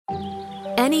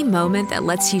Any moment that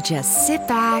lets you just sit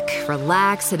back,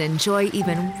 relax, and enjoy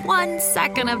even 1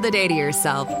 second of the day to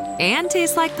yourself and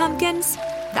taste like pumpkins,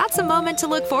 that's a moment to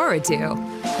look forward to.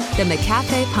 The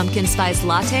McCafe Pumpkin Spice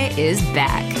Latte is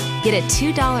back. Get it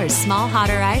 $2 small hot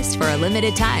or iced for a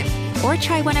limited time. Or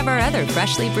try one of our other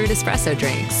freshly brewed espresso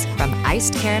drinks. From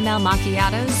iced caramel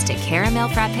macchiatos to caramel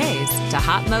frappes to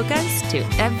hot mochas to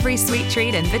every sweet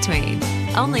treat in between.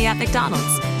 Only at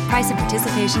McDonald's. Price and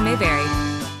participation may vary.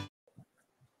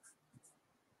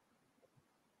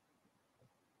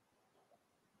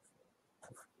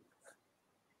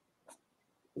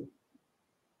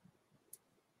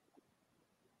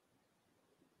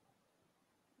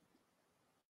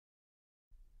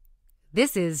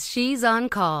 This is She's on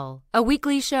Call, a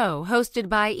weekly show hosted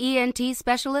by ENT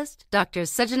specialist Dr.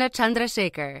 Sajana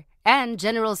Chandrasekhar and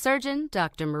General Surgeon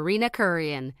Dr. Marina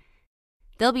Kurian.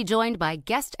 They'll be joined by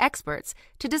guest experts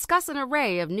to discuss an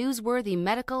array of newsworthy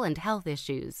medical and health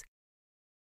issues.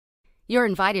 You're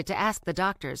invited to ask the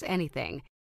doctors anything.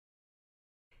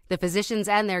 The physicians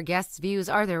and their guests' views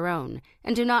are their own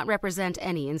and do not represent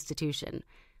any institution.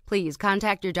 Please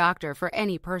contact your doctor for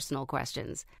any personal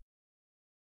questions.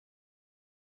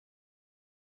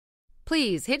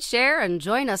 Please hit share and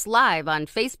join us live on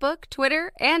Facebook,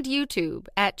 Twitter, and YouTube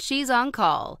at She's on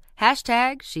Call,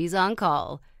 hashtag She's on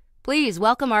Call. Please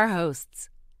welcome our hosts.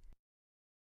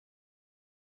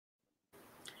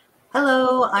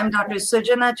 Hello, I'm Dr.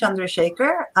 Sujana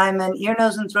Chandrasekhar. I'm an ear,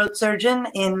 nose, and throat surgeon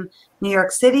in New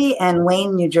York City and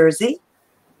Wayne, New Jersey.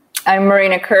 I'm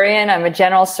Marina Kurian. I'm a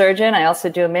general surgeon. I also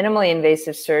do minimally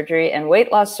invasive surgery and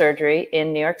weight loss surgery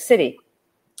in New York City.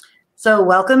 So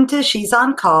welcome to She's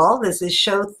on Call. This is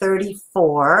show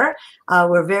 34.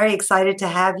 We're very excited to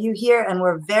have you here, and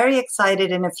we're very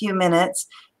excited in a few minutes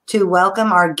to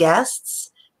welcome our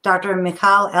guests. Dr.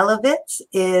 Michal Elovitz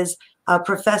is a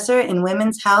professor in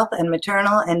women's health and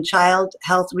maternal and child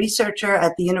health researcher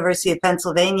at the University of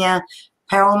Pennsylvania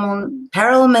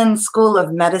Perelman School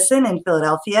of Medicine in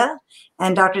Philadelphia.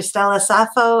 And Dr. Stella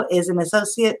Saffo is an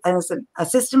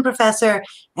assistant professor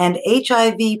and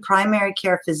HIV primary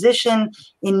care physician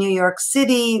in New York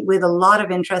City with a lot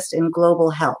of interest in global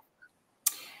health.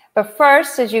 But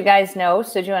first, as you guys know,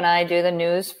 Suju and I do the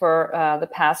news for the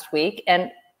past week. And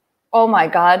oh my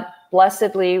God,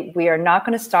 blessedly, we are not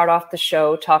going to start off the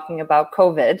show talking about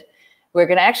COVID. We're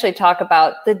going to actually talk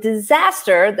about the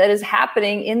disaster that is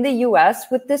happening in the U.S.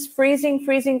 with this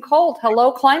freezing cold.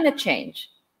 Hello, climate change.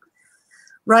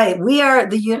 Right. We are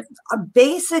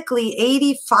basically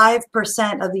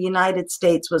 85% of the United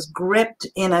States was gripped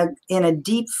in a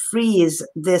deep freeze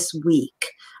this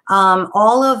week.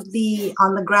 All of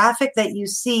on the graphic that you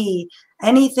see,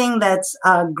 anything that's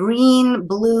green,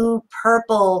 blue,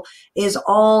 purple is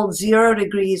all 0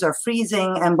 degrees or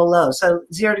freezing and below. So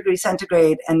 0 degrees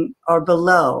centigrade or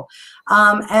below.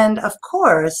 And of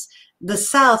course, the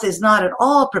South is not at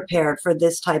all prepared for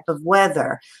this type of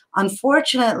weather.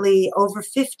 Unfortunately, over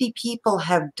 50 people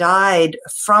have died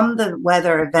from the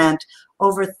weather event,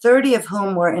 over 30 of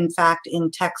whom were in fact in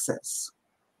Texas.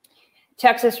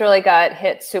 Texas really got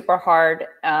hit super hard.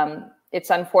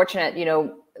 It's unfortunate,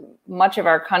 much of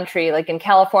our country, like in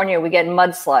California, we get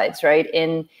mudslides, right?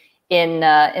 In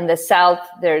the South,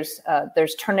 there's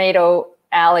tornado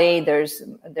alley, there's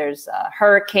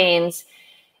hurricanes.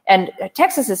 And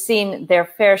Texas has seen their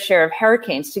fair share of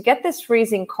hurricanes. To get this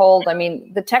freezing cold, I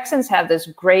mean, the Texans have this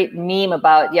great meme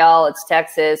about, y'all, it's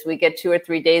Texas. We get 2 or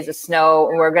 3 days of snow,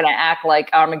 and we're going to act like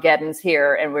Armageddon's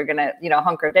here, and we're going to,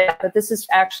 hunker down. But this is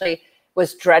actually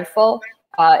was dreadful.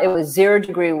 It was 0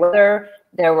 degree weather.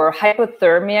 There were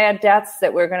hypothermia deaths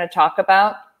that we're going to talk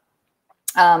about.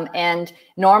 And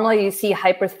normally you see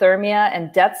hyperthermia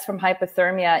and deaths from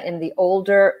hypothermia in the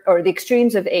older or the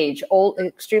extremes of age,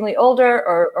 extremely older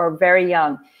or very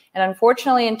young. And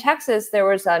unfortunately in Texas, there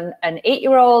was an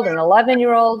 8-year-old, an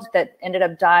 11-year-old that ended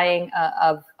up dying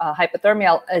of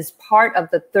hypothermia as part of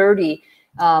the 30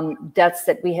 deaths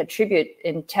that we attribute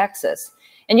in Texas.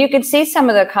 And you can see some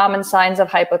of the common signs of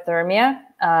hypothermia.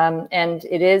 And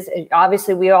it is,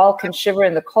 obviously, we all can shiver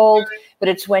in the cold, but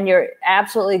it's when you're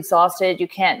absolutely exhausted, you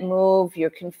can't move, you're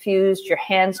confused, your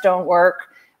hands don't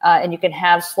work, and you can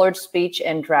have slurred speech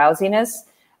and drowsiness.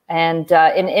 And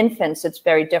in infants, it's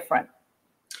very different.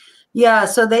 Yeah,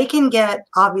 so they can get,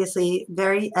 obviously,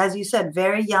 as you said,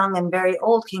 very young and very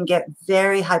old can get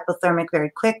very hypothermic very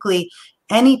quickly.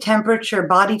 Any temperature,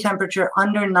 body temperature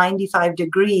under 95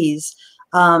 degrees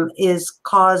is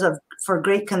cause for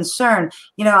great concern.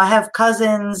 I have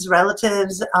cousins,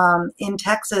 relatives in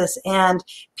Texas, and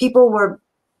people were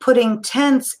putting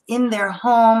tents in their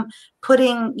home,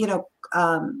 putting,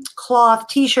 cloth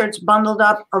t-shirts bundled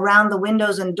up around the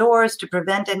windows and doors to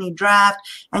prevent any draft,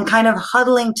 and kind of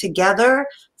huddling together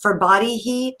for body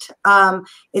heat.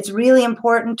 It's really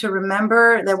important to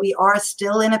remember that we are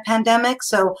still in a pandemic,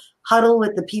 so huddle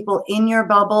with the people in your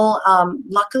bubble.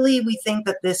 Luckily, we think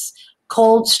that this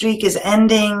cold streak is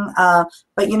ending,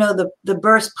 but the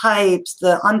burst pipes,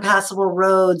 the unpassable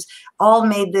roads, all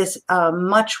made this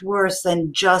much worse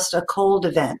than just a cold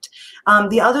event.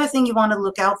 The other thing you want to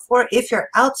look out for, if you're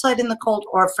outside in the cold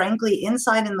or frankly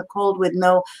inside in the cold with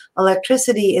no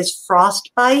electricity, is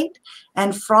frostbite.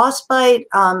 And frostbite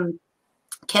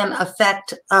can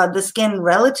affect the skin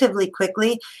relatively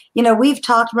quickly. We've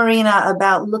talked, Marina,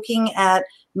 about looking at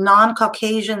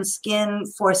non-Caucasian skin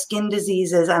for skin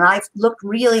diseases, and I've looked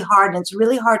really hard, and it's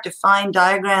really hard to find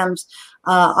diagrams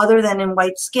other than in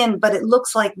white skin, but it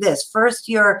looks like this. First,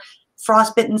 your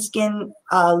frostbitten skin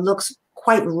looks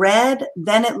quite red,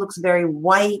 then it looks very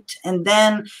white, and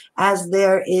then as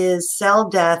there is cell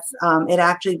death, it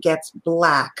actually gets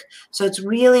black. So it's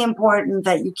really important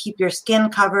that you keep your skin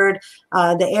covered.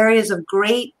 The areas of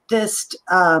greatest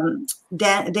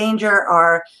danger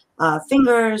are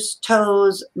fingers,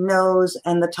 toes, nose,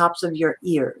 and the tops of your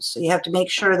ears. So you have to make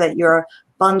sure that you're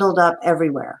bundled up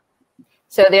everywhere.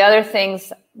 So the other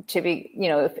things to be,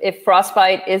 if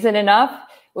frostbite isn't enough,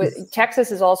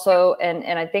 Texas is also,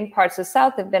 and I think parts of the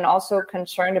South have been also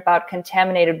concerned about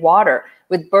contaminated water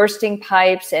with bursting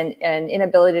pipes and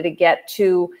inability to get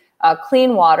to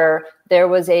clean water. There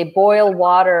was a boil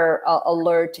water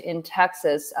alert in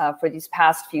Texas for these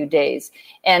past few days.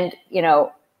 And,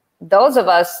 those of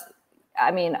us,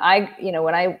 when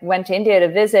I went to India to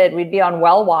visit, we'd be on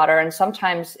well water, and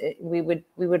sometimes we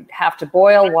would have to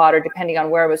boil water depending on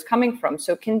where it was coming from.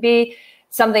 So it can be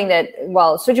something that,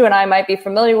 well, Suju and I might be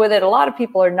familiar with it. A lot of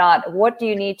people are not. What do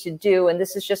you need to do? And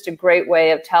this is just a great way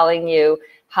of telling you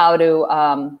how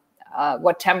to,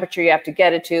 what temperature you have to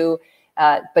get it to.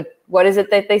 But what is it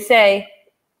that they say?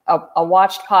 A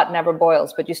watched pot never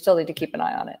boils, but you still need to keep an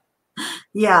eye on it.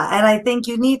 Yeah, and I think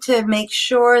you need to make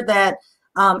sure that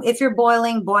if you're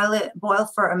boiling, boil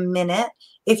for a minute.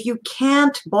 If you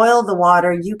can't boil the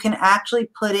water, you can actually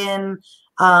put in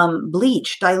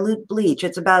bleach, dilute bleach.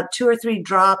 It's about 2 or 3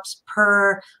 drops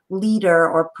per liter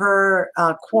or per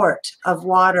quart of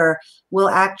water will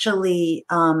actually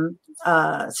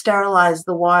sterilize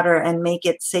the water and make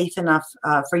it safe enough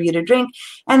for you to drink.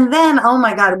 And then, oh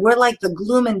my God, we're like the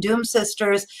gloom and doom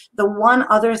sisters. The one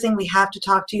other thing we have to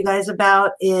talk to you guys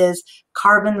about is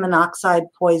carbon monoxide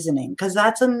poisoning, because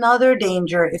that's another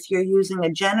danger if you're using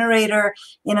a generator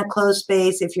in a closed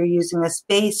space, if you're using a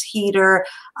space heater,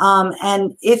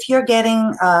 and if you're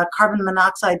getting carbon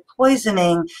monoxide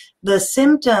poisoning, the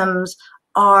symptoms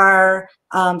are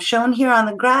shown here on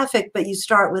the graphic, but you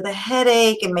start with a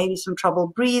headache and maybe some trouble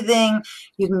breathing.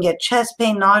 You can get chest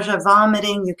pain, nausea,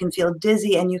 vomiting. You can feel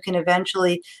dizzy, and you can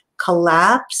eventually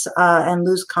collapse and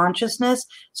lose consciousness.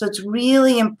 So it's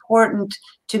really important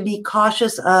to be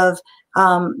cautious of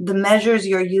the measures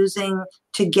you're using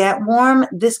to get warm.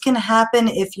 This can happen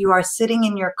if you are sitting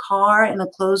in your car in a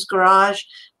closed garage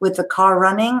with the car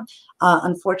running.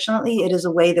 Unfortunately, it is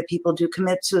a way that people do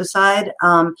commit suicide.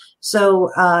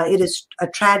 So it is a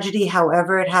tragedy,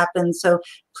 however it happens. So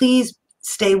please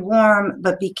stay warm,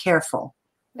 but be careful.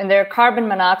 And there are carbon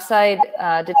monoxide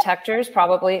detectors,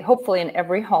 hopefully in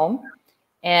every home.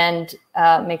 And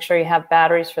make sure you have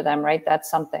batteries for them, right? That's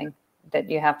something that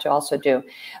you have to also do.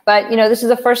 But, this is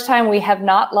the first time we have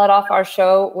not let off our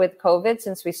show with COVID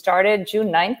since we started. June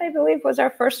 9th, I believe, was our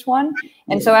first one.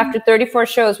 And so after 34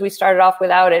 shows, we started off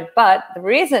without it. But the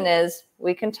reason is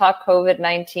we can talk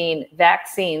COVID-19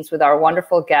 vaccines with our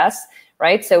wonderful guests,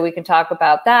 right? So we can talk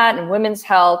about that and women's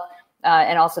health,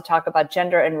 and also talk about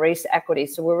gender and race equity.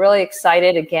 So we're really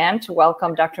excited again to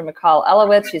welcome Dr. Michal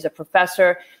Elowitz. She's a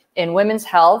professor in women's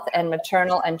health and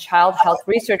maternal and child health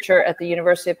researcher at the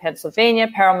University of Pennsylvania,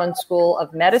 Perelman School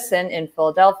of Medicine in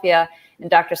Philadelphia, and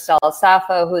Dr. Stella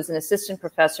Safo, who is an assistant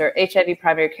professor, HIV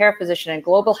primary care physician, and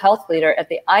global health leader at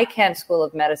the Icahn School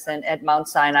of Medicine at Mount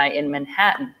Sinai in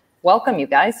Manhattan. Welcome, you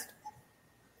guys.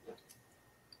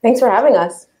 Thanks for having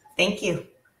us. Thank you.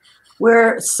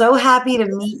 We're so happy to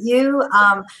meet you.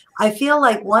 I feel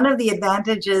like one of the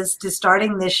advantages to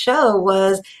starting this show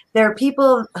was there are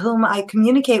people whom I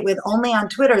communicate with only on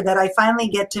Twitter that I finally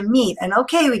get to meet. And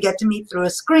okay, we get to meet through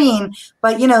a screen,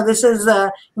 but this is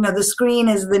the screen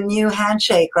is the new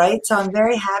handshake, right? So I'm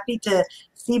very happy to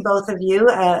see both of you,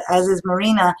 as is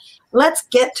Marina. Let's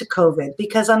get to COVID,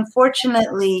 because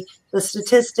unfortunately the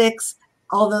statistics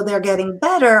although they're getting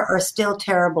better, are still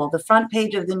terrible. The front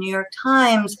page of the New York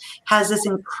Times has this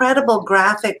incredible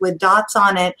graphic with dots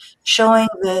on it showing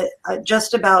the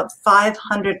just about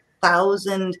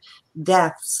 500,000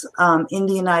 deaths in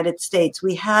the United States.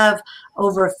 We have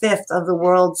over a fifth of the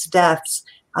world's deaths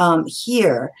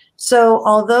here. So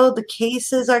although the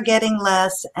cases are getting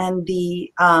less and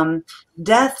the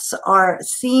deaths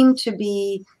seem to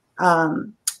be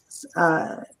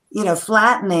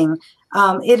flattening,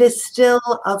 it is still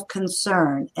of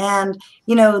concern. And,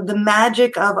 the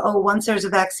magic of, once there's a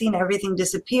vaccine, everything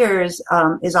disappears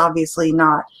is obviously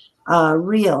not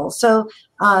real. So,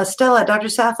 Stella, Dr.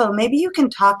 Safo, maybe you can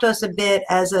talk to us a bit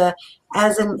as an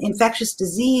infectious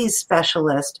disease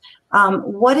specialist.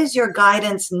 What is your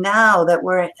guidance now that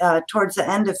we're towards the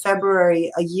end of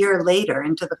February, a year later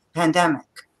into the pandemic?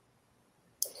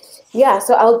 Yeah,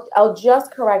 so I'll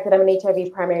just correct that I'm an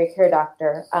HIV primary care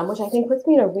doctor, which I think puts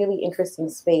me in a really interesting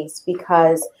space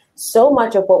because so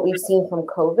much of what we've seen from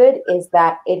COVID is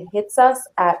that it hits us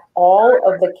at all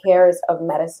of the cares of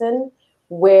medicine,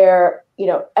 where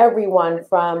everyone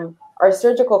from our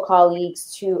surgical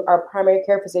colleagues to our primary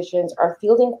care physicians are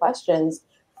fielding questions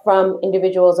from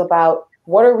individuals about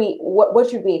what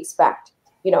should we expect?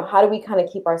 How do we kind of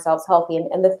keep ourselves healthy?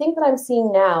 And the thing that I'm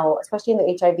seeing now, especially in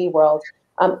the HIV world,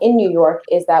 in New York,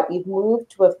 is that we've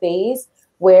moved to a phase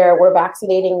where we're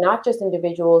vaccinating not just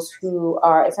individuals who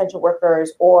are essential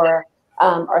workers or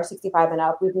are 65 and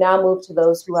up. We've now moved to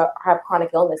those who have chronic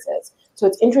illnesses. So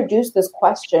it's introduced this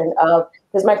question of,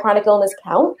 does my chronic illness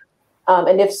count?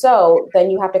 And if so, then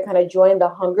you have to kind of join the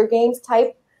Hunger Games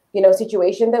type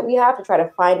situation that we have to try to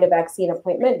find a vaccine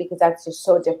appointment, because that's just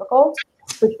so difficult,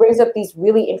 which brings up these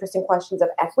really interesting questions of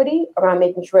equity around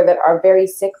making sure that our very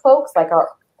sick folks, like our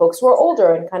folks who are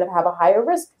older and kind of have a higher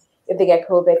risk if they get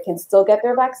COVID, can still get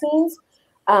their vaccines.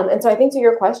 And so I think to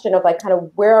your question of kind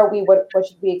of where are we, what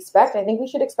should we expect? I think we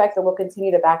should expect that we'll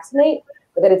continue to vaccinate,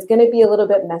 but that it's going to be a little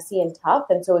bit messy and tough.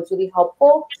 And so it's really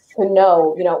helpful to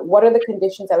know, what are the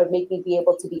conditions that would make me be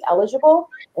able to be eligible?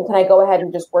 And can I go ahead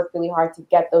and just work really hard to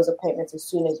get those appointments as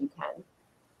soon as you can?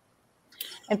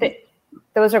 I think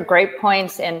those are great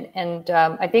points. And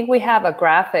I think we have a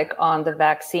graphic on the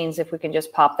vaccines, if we can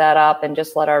just pop that up and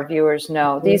just let our viewers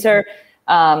know. These are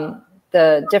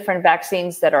the different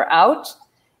vaccines that are out.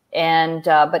 And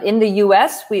but in the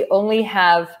US, we only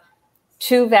have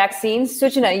 2 vaccines.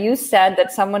 Sujana, you said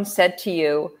that someone said to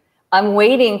you, I'm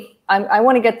waiting. I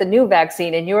want to get the new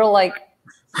vaccine. And you were like,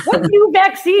 what new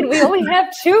vaccine? We only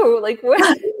have 2. Like,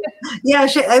 what? Yeah,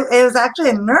 it was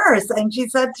actually a nurse, and she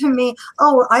said to me,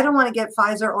 "Oh, I don't want to get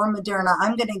Pfizer or Moderna.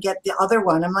 I'm going to get the other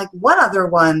one." I'm like, "What other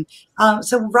one?"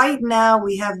 So right now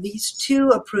we have these 2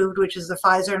 approved, which is the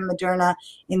Pfizer and Moderna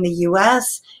in the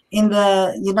U.S. In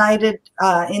the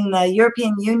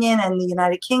European Union and the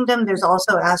United Kingdom, there's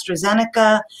also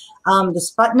AstraZeneca.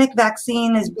 The Sputnik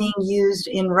vaccine is being used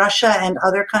in Russia and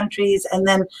other countries, and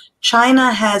then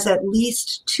China has at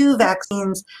least 2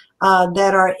 vaccines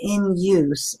that are in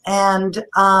use. And,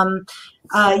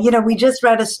 we just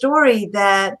read a story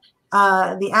that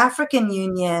the African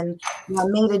Union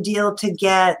made a deal to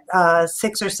get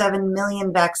 6 or 7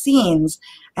 million vaccines,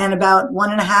 and about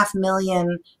 1.5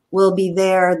 million will be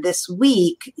there this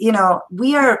week.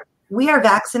 We are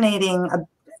vaccinating,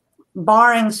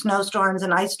 barring snowstorms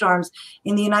and ice storms,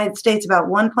 in the United States, about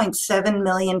 1.7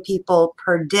 million people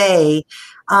per day.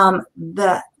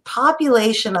 The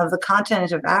population of the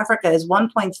continent of Africa is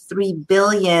 1.3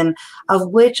 billion, of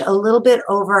which a little bit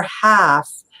over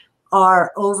half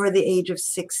are over the age of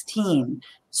 16.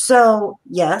 So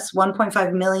yes,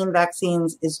 1.5 million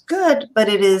vaccines is good, but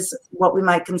it is what we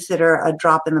might consider a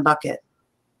drop in the bucket.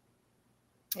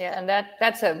 Yeah, and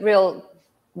that's a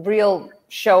real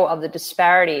show of the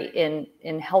disparity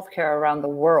in healthcare around the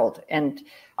world. And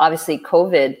obviously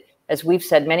COVID, as we've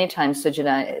said many times,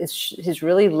 Sujana, has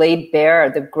really laid bare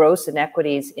the gross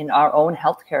inequities in our own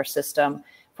healthcare system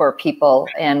for people,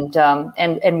 and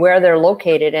where they're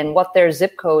located and what their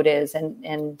zip code is,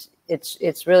 and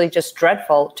it's really just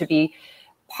dreadful to be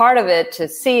part of it, to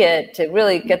see it, to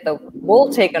really get the wool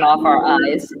taken off our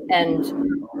eyes, and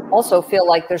also feel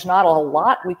like there's not a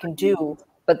lot we can do,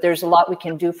 but there's a lot we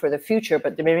can do for the future,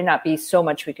 but there may not be so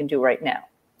much we can do right now.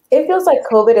 It feels like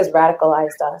COVID has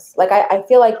radicalized us. Like I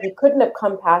feel like we couldn't have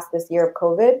come past this year of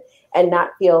COVID and not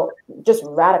feel just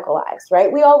radicalized,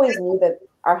 right? We always knew that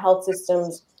our health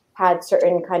systems had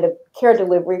certain kind of care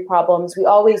delivery problems. We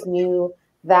always knew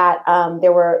that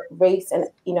there were race and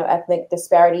ethnic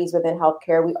disparities within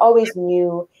healthcare. We always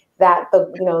knew that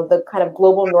the kind of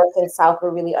global north and south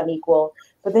were really unequal.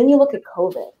 But then you look at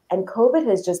COVID, and COVID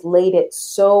has just laid it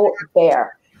so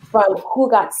bare from who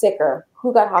got sicker,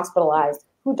 who got hospitalized,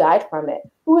 who died from it,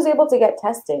 who was able to get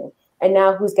testing, and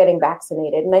now who's getting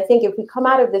vaccinated. And I think if we come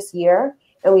out of this year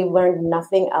and we've learned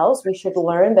nothing else, we should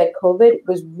learn that COVID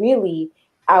was really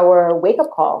our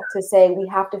wake-up call to say we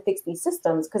have to fix these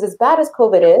systems, because as bad as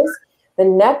COVID is, the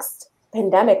next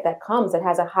pandemic that comes that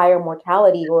has a higher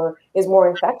mortality or is more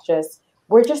infectious,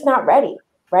 we're just not ready,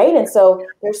 right? And so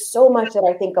there's so much that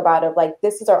I think about of like,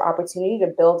 this is our opportunity to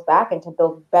build back and to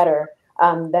build better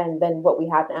than what we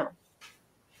have now.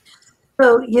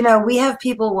 So, we have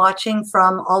people watching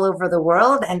from all over the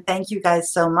world, and thank you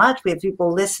guys so much. We have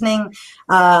people listening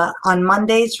on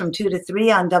Mondays from 2 to 3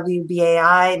 on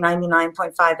WBAI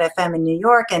 99.5 FM in New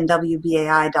York and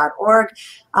WBAI.org.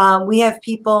 We have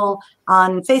people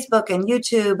on Facebook and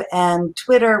YouTube and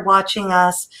Twitter watching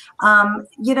us.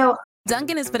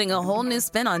 Dunkin' is putting a whole new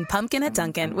spin on pumpkin at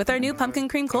Dunkin' with our new Pumpkin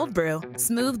Cream Cold Brew.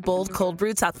 Smooth, bold cold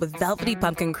brew topped with velvety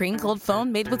pumpkin cream cold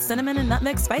foam made with cinnamon and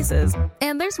nutmeg spices.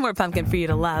 And there's more pumpkin for you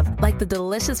to love, like the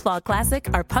delicious fall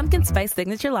classic, our Pumpkin Spice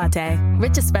Signature Latte.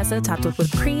 Rich espresso topped with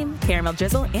whipped cream, caramel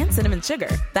drizzle, and cinnamon sugar.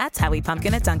 That's how we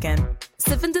pumpkin at Dunkin'.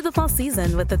 Sip into the fall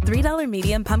season with the $3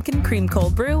 medium Pumpkin Cream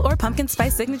Cold Brew or Pumpkin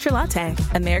Spice Signature Latte.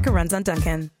 America runs on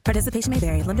Dunkin'. Participation may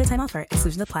vary. Limited time offer.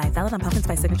 Exclusions apply. Valid on Pumpkin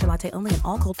Spice Signature Latte only in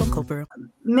all cold foam cold brew.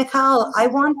 Michal, I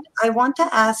want to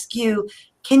ask you,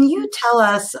 can you tell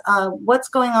us what's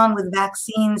going on with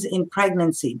vaccines in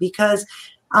pregnancy? Because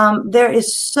there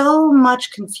is so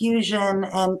much confusion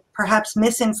and perhaps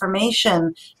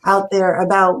misinformation out there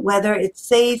about whether it's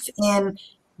safe in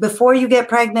before you get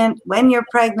pregnant, when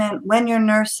you're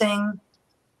nursing.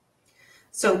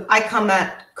 So I come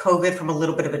at COVID from a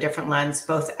little bit of a different lens,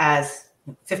 both as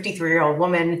a 53-year-old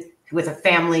woman with a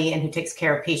family and who takes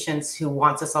care of patients who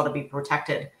wants us all to be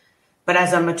protected. But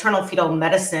as a maternal fetal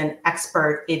medicine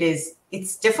expert,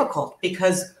 it's difficult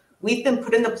because we've been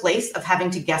put in the place of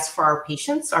having to guess for our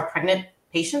patients, our pregnant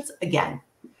patients again,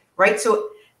 right? So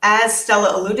as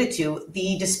Stella alluded to,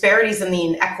 the disparities and the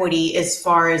inequity as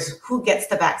far as who gets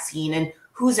the vaccine and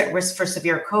who's at risk for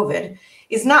severe COVID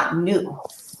is not new,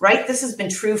 right? This has been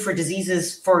true for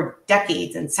diseases for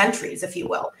decades and centuries, if you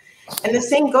will. And the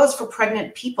same goes for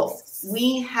pregnant people.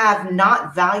 We have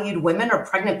not valued women or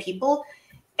pregnant people,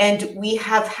 and we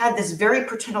have had this very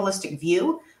paternalistic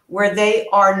view where they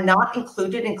are not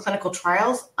included in clinical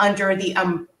trials under the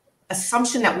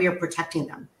assumption that we are protecting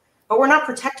them. But we're not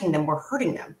protecting them, we're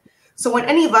hurting them. So when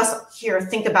any of us here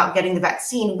think about getting the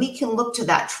vaccine, we can look to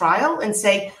that trial and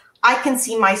say, I can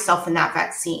see myself in that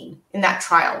vaccine, in that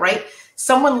trial, right?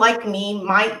 Someone like me,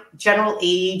 my general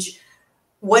age,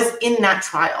 was in that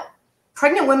trial.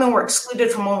 Pregnant women were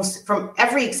excluded from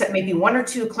every except maybe one or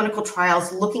two clinical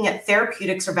trials looking at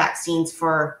therapeutics or vaccines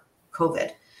for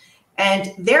COVID.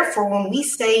 And therefore, when we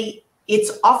say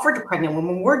it's offered to pregnant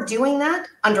women, we're doing that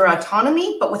under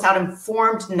autonomy, but without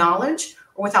informed knowledge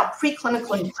or without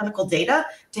preclinical and clinical data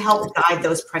to help guide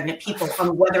those pregnant people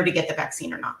on whether to get the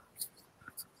vaccine or not.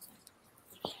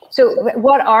 So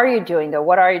what are you doing, though?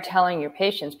 What are you telling your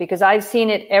patients? Because I've seen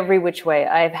it every which way.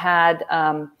 I've had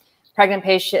pregnant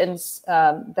patients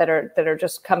that are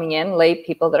just coming in, lay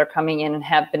people that are coming in and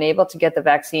have been able to get the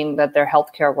vaccine, but they're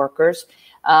healthcare workers.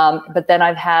 But then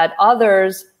I've had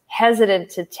others hesitant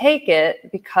to take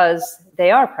it because they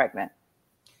are pregnant.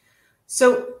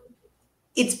 So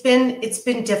it's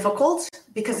been difficult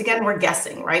because, again, we're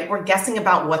guessing, right? We're guessing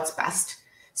about what's best.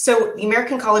 So the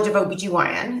American College of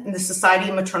OBGYN and the Society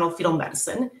of Maternal Fetal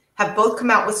Medicine have both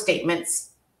come out with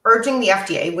statements urging the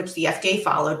FDA, which the FDA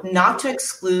followed, not to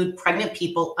exclude pregnant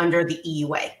people under the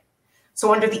EUA.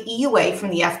 So under the EUA from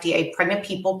the FDA, pregnant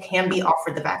people can be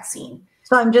offered the vaccine.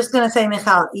 So I'm just going to say,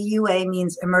 Michal, EUA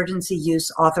means emergency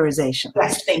use authorization.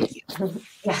 Yes, thank you.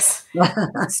 Yes.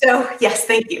 Yes,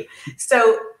 thank you.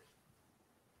 So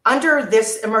under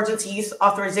this emergency use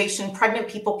authorization, pregnant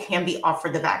people can be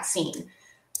offered the vaccine.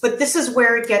 But this is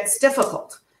where it gets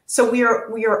difficult. So we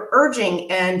are urging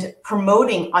and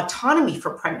promoting autonomy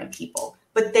for pregnant people,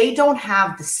 but they don't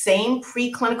have the same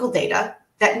preclinical data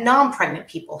that non-pregnant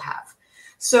people have.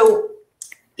 So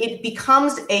it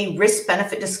becomes a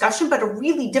risk-benefit discussion, but a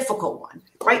really difficult one,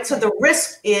 right? So the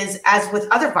risk is, as with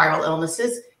other viral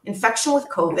illnesses, infection with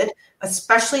COVID,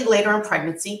 especially later in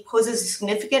pregnancy, poses a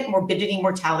significant morbidity and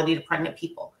mortality to pregnant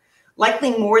people,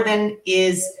 likely more than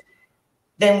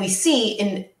we see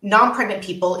in non-pregnant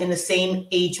people in the same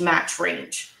age match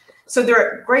range. So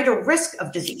they're at greater risk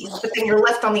of disease, but then you're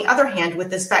left on the other hand with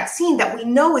this vaccine that we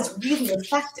know is really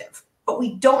effective, but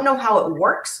we don't know how it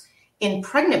works in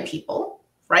pregnant people,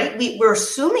 right? We're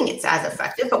assuming it's as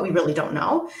effective, but we really don't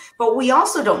know. But we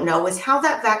also don't know is how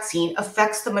that vaccine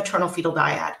affects the maternal fetal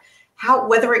dyad,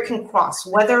 whether it can cross,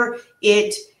 whether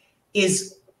it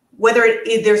is whether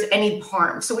there's any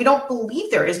harm. So we don't believe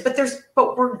there is, but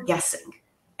we're guessing.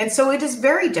 And so it is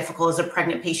very difficult as a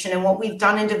pregnant patient. And what we've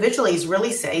done individually is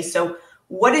really say, so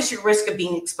what is your risk of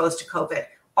being exposed to COVID?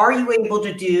 Are you able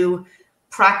to do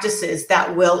practices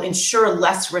that will ensure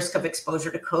less risk of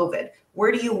exposure to COVID?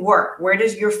 Where do you work? Where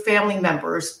does your family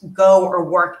members go or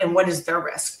work? And what is their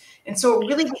risk? And so it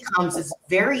really becomes this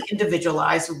very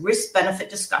individualized risk-benefit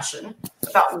discussion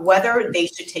about whether they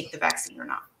should take the vaccine or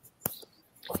not.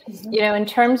 In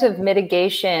terms of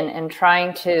mitigation and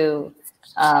trying to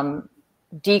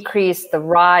decrease the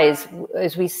rise,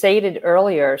 as we stated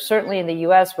earlier, certainly in the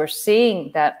US, we're seeing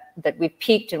that we've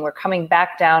peaked and we're coming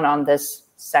back down on this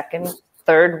second,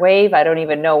 third wave. I don't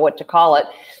even know what to call it.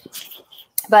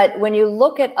 But when you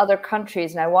look at other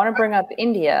countries, and I want to bring up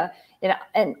India,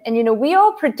 and we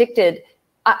all predicted,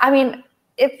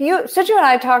 if Suju and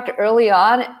I talked early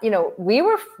on, we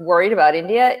were worried about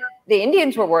India. The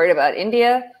Indians were worried about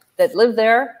India that live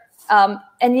there.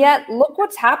 And yet look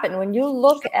what's happened. When you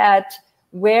look at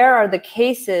where are the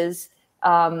cases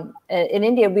in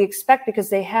India, we expect, because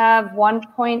they have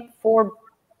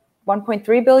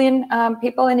 1.3 billion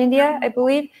people in India, I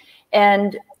believe.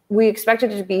 And we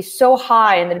expected it to be so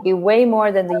high and it'd be way more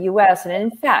than the US. And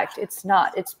in fact, it's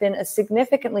not. It's been a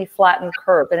significantly flattened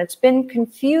curve, and it's been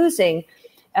confusing.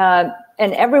 And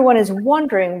everyone is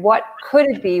wondering, what could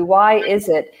it be? Why is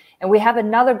it? And we have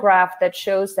another graph that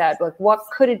shows that, like, what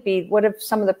could it be? What are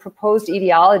some of the proposed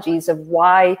etiologies of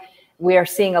why we are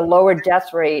seeing a lower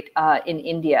death rate in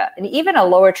India, and even a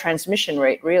lower transmission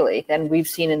rate, really, than we've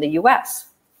seen in the US?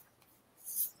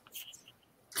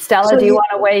 Stella, do you want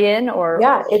to weigh in? Or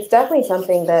yeah, it's definitely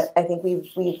something that I think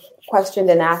we've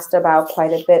questioned and asked about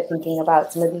quite a bit, thinking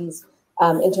about some of these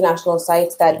international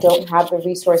sites that don't have the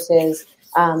resources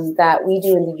that we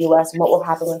do in the US, and what will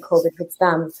happen when COVID hits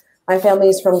them. My family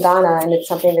is from Ghana, and it's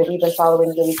something that we've been following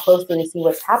really closely to see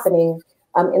what's happening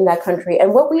in that country.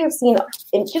 And what we have seen,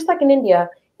 just like in India,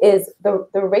 is the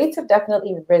rates have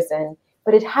definitely risen,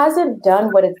 but it hasn't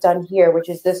done what it's done here, which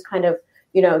is this kind of,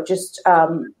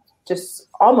 just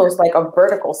almost like a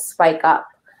vertical spike up.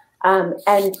 And,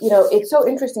 it's so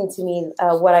interesting to me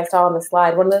what I saw on the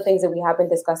slide. One of the things that we have been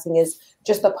discussing is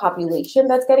just the population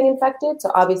that's getting infected.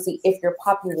 So obviously, if your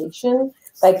population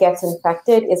that gets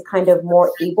infected is kind of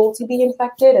more able to be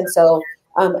infected. And so,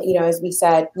 as we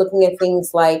said, looking at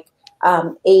things like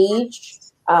age,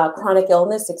 chronic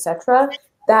illness, etc.,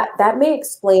 that may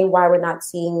explain why we're not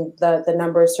seeing the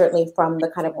numbers, certainly from the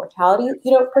kind of mortality,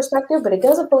 perspective, but it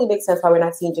doesn't really make sense why we're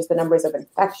not seeing just the numbers of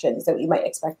infections that we might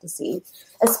expect to see,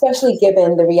 especially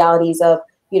given the realities of,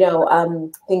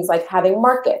 things like having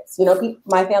markets.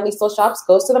 My family still shops,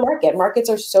 goes to the market. Markets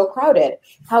are so crowded.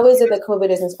 How is it that COVID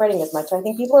isn't spreading as much? So I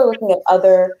think people are looking at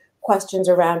other questions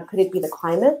around, could it be the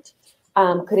climate?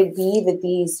 Could it be that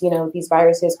these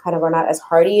viruses kind of are not as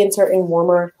hardy in certain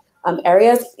warmer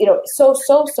areas? So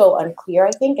unclear,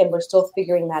 I think, and we're still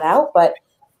figuring that out. But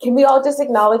can we all just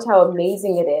acknowledge how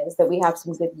amazing it is that we have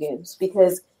some good news?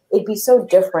 Because it'd be so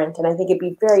different, and I think it'd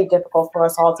be very difficult for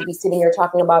us all to be sitting here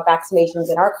talking about vaccinations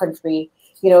in our country,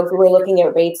 if we were looking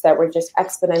at rates that were just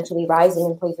exponentially rising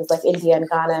in places like India and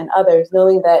Ghana and others,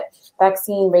 knowing that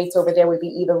vaccine rates over there would be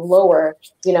even lower,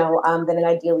 than it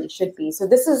ideally should be. So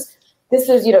this is,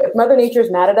 if Mother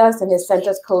Nature's mad at us and has sent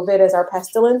us COVID as our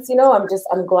pestilence,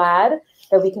 I'm glad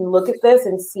that we can look at this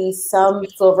and see some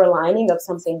silver lining of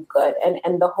something good.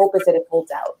 And the hope is that it holds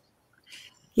out.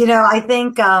 I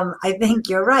think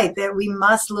you're right that we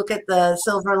must look at the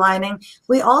silver lining.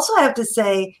 We also have to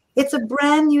say it's a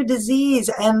brand new disease,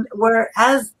 and we're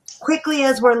as quickly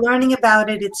as we're learning about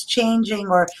it, it's changing,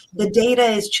 or the data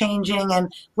is changing,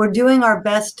 and we're doing our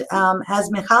best,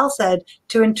 as Michal said,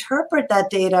 to interpret that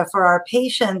data for our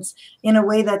patients in a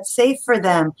way that's safe for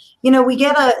them. We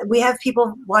have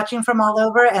people watching from all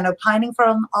over and opining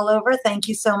from all over. Thank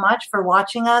you so much for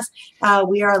watching us.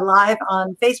 We are live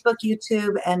on Facebook,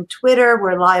 YouTube, and Twitter.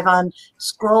 We're live on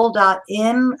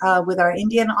scroll.in with our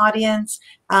Indian audience.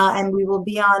 And we will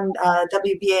be on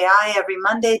WBAI every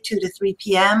Monday, 2 to 3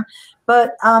 p.m.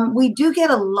 But we do get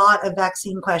a lot of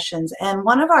vaccine questions. And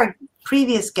one of our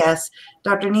previous guests,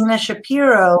 Dr. Nina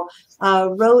Shapiro,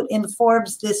 wrote in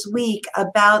Forbes this week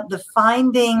about the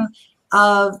finding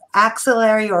of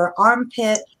axillary or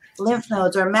armpit lymph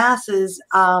nodes or masses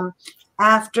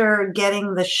after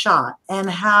getting the shot, and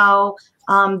how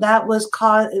that was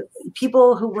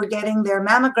people who were getting their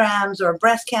mammograms or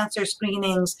breast cancer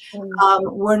screenings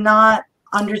were not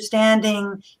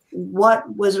understanding what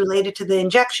was related to the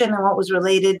injection and what was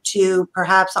related to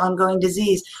perhaps ongoing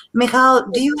disease. Michal,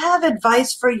 do you have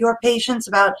advice for your patients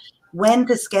about when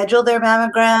to schedule their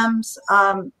mammograms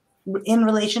in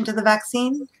relation to the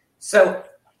vaccine? So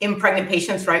in pregnant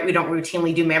patients, right, we don't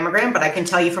routinely do mammogram, but I can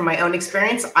tell you from my own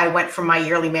experience, I went for my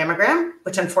yearly mammogram,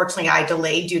 which unfortunately I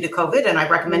delayed due to COVID, and I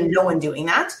recommend no one doing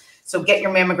that. So get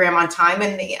your mammogram on time.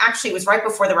 And actually, it was right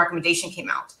before the recommendation came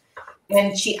out.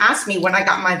 And she asked me when I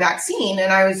got my vaccine,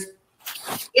 and I was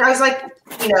like,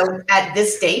 at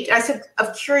this date, I said,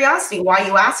 of curiosity, why are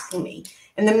you asking me?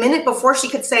 And the minute before she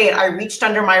could say it, I reached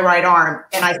under my right arm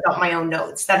and I felt my own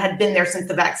nodes that had been there since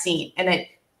the vaccine. And it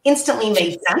instantly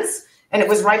made sense. And it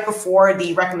was right before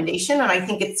the recommendation. And I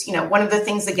think it's, one of the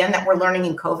things, again, that we're learning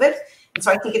in COVID. And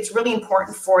so I think it's really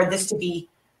important for this to be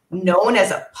known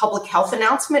as a public health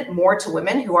announcement more to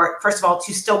women who are, first of all,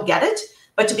 to still get it,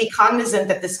 but to be cognizant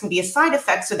that this can be a side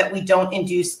effect so that we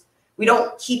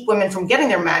don't keep women from getting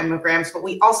their mammograms, but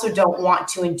we also don't want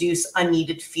to induce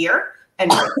unneeded fear.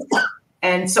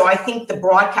 And so I think the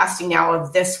broadcasting now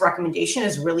of this recommendation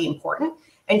is really important.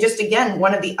 And just, again,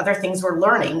 one of the other things we're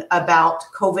learning about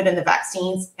COVID and the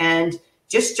vaccines and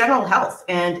just general health.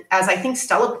 And as I think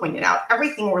Stella pointed out,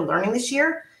 everything we're learning this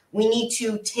year, we need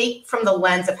to take from the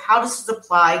lens of how does this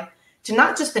apply to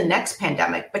not just the next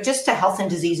pandemic, but just to health and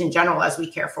disease in general as we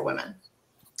care for women.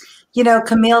 Dr.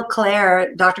 Camille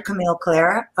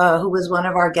Clare, who was one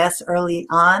of our guests early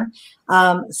on,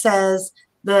 says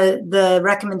the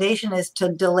recommendation is to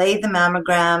delay the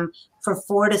mammogram for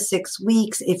 4 to 6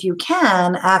 weeks if you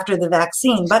can after the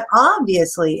vaccine. But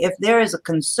obviously, if there is a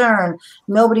concern,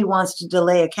 nobody wants to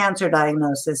delay a cancer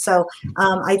diagnosis. So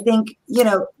I think,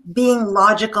 being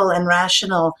logical and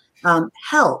rational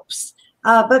helps.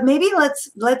 But maybe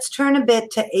let's turn a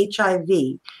bit to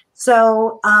HIV.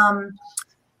 So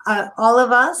all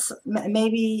of us,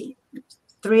 maybe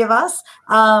 3 of us,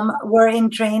 were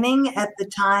in training at the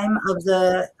time of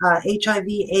the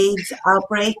HIV/AIDS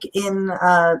outbreak in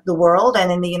the world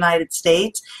and in the United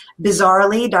States.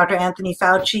 Bizarrely, Dr. Anthony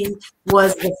Fauci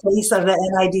was the face of the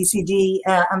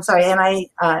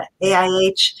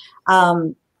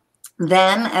NIAID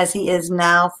then, as he is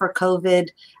now for COVID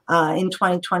in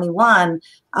 2021.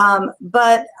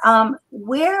 But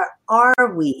where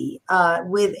are we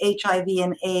with HIV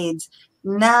and AIDS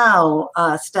now,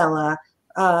 Stella?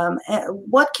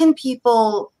 What can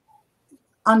people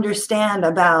understand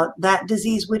about that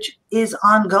disease, which is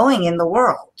ongoing in the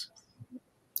world?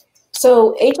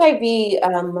 So HIV,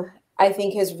 I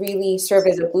think, has really served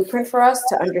as a blueprint for us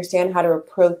to understand how to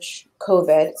approach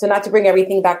COVID. So not to bring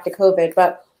everything back to COVID,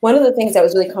 but one of the things that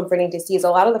was really comforting to see is a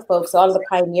lot of the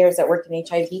pioneers that worked in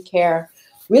HIV care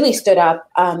really stood up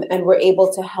and were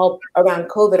able to help around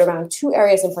COVID around 2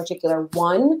 areas in particular.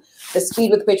 One, the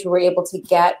speed with which we were able to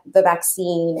get the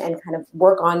vaccine and kind of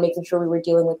work on making sure we were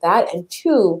dealing with that. And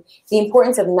 2, the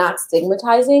importance of not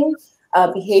stigmatizing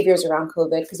behaviors around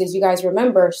COVID. Because as you guys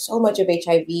remember, so much of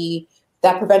HIV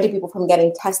that prevented people from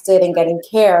getting tested and getting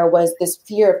care was this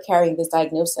fear of carrying this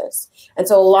diagnosis. And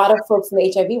so a lot of folks in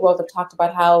the HIV world have talked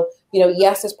about how,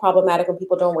 yes, it's problematic when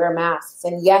people don't wear masks.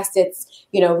 And yes, it's,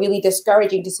 really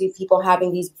discouraging to see people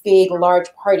having these big,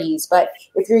 large parties. But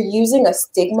if you're using a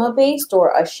stigma-based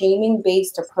or a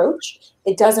shaming-based approach,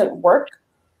 it doesn't work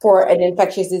for an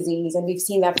infectious disease. And we've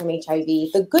seen that from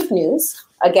HIV. The good news,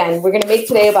 again, we're going to make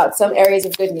today about some areas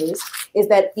of good news, is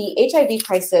that the HIV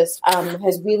crisis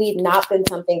has really not been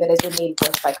something that has been made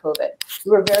worse by COVID.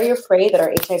 We were very afraid that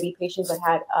our HIV patients that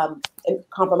had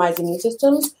compromised immune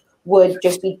systems would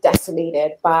just be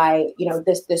decimated by,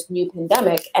 this new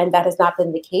pandemic, and that has not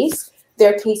been the case.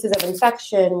 Their cases of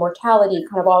infection, mortality,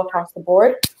 kind of all across the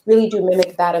board, really do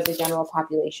mimic that of the general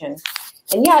population.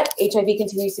 And yet, HIV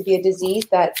continues to be a disease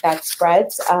that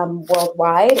spreads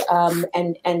worldwide,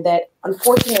 and that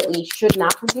unfortunately should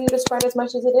not continue to spread as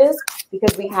much as it is,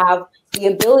 because we have the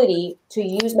ability to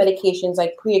use medications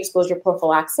like pre-exposure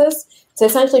prophylaxis to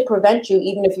essentially prevent you,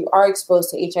 even if you are exposed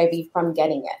to HIV, from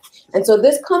getting it. And so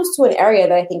this comes to an area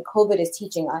that I think COVID is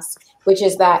teaching us, which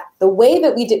is that the way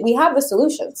that we have the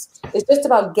solutions. It's just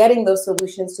about getting those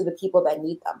solutions to the people that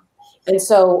need them. And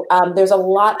so there's a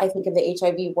lot, I think, in the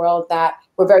HIV world that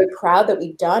we're very proud that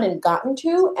we've done and gotten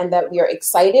to, and that we are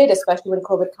excited, especially when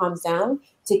COVID calms down,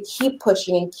 to keep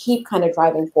pushing and keep kind of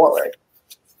driving forward.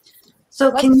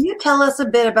 So can you tell us a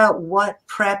bit about what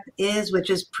PrEP is, which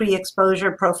is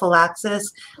pre-exposure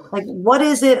prophylaxis? Like, what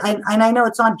is it? And I know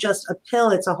it's not just a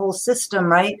pill, it's a whole system,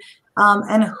 right?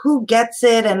 And who gets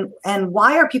it, and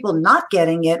why are people not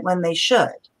getting it when they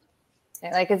should?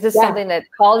 Like, is this something that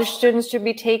college students should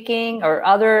be taking, or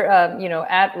other,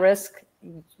 at-risk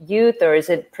youth, or is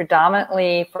it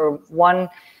predominantly for one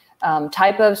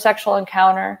type of sexual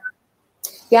encounter?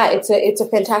 Yeah, it's a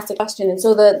fantastic question. And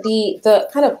so the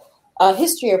kind of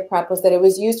history of PrEP was that it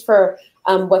was used for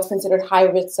what's considered high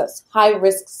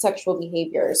risk sexual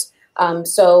behaviors.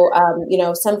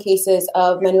 Some cases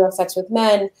of men who have sex with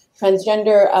men,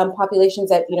 transgender populations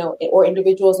that, or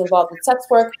individuals involved with sex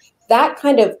work, that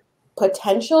kind of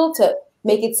potential to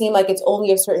make it seem like it's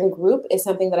only a certain group is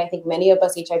something that I think many of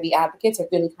us HIV advocates have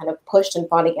really kind of pushed and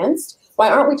fought against. Why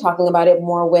aren't we talking about it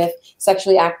more with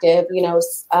sexually active,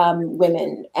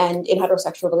 women and in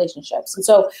heterosexual relationships? And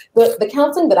so the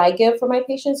counseling that I give for my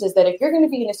patients is that if you're going to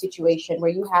be in a situation where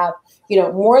you have,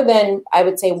 more than, I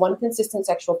would say, one consistent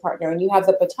sexual partner, and you have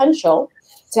the potential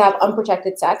to have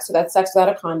unprotected sex, so that's sex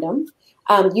without a condom,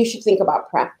 you should think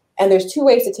about PrEP. And there's two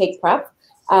ways to take PrEP.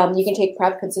 You can take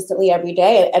PrEP consistently every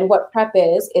day. And what PrEP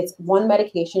is, it's one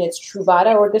medication. It's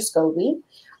Truvada or Descovy.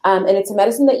 And it's a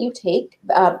medicine that you take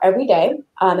every day,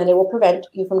 and it will prevent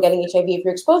you from getting HIV if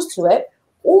you're exposed to it.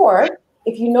 Or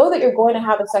if you know that you're going to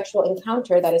have a sexual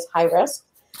encounter that is high risk,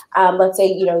 let's say,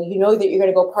 you know that you're going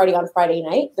to go party on Friday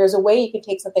night, there's a way you can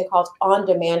take something called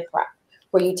on-demand PrEP,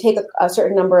 where you take a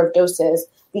certain number of doses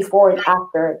before and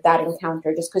after that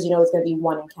encounter, just because you know it's going to be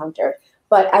one encounter.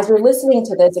 But as you're listening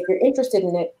to this, if you're interested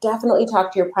in it, definitely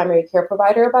talk to your primary care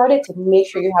provider about it to make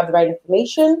sure you have the right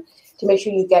information, to make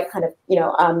sure you get kind of,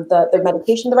 the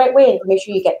medication the right way, and to make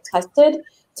sure you get tested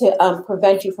to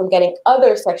prevent you from getting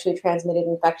other sexually transmitted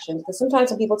infections. Because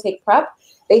sometimes when people take PrEP,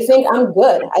 they think, I'm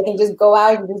good, I can just go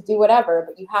out and just do whatever.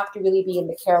 But you have to really be in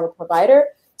the care of a provider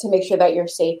to make sure that you're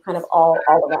safe kind of all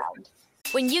around.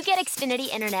 When you get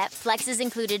Xfinity Internet, Flex is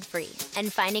included free.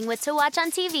 And finding what to watch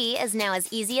on TV is now as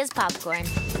easy as popcorn.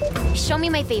 Show me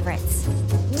my favorites.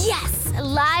 Yes,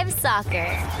 live soccer.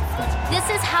 This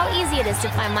is how easy it is to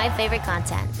find my favorite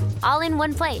content, all in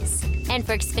one place. And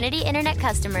for Xfinity Internet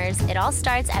customers, it all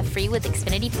starts at free with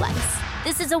Xfinity Flex.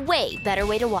 This is a way better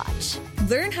way to watch.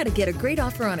 Learn how to get a great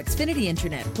offer on Xfinity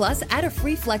Internet. Plus, add a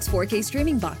free Flex 4K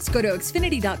streaming box. Go to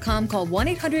Xfinity.com, call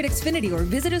 1-800-XFINITY, or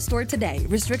visit a store today.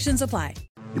 Restrictions apply.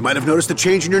 You might have noticed a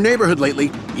change in your neighborhood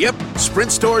lately. Yep,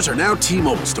 Sprint stores are now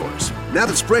T-Mobile stores. Now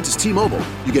that Sprint is T-Mobile,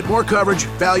 you get more coverage,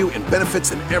 value, and benefits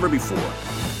than ever before.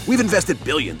 We've invested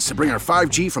billions to bring our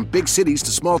 5G from big cities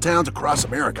to small towns across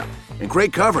America. And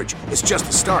great coverage is just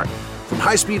the start. From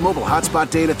high-speed mobile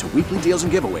hotspot data to weekly deals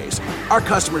and giveaways, our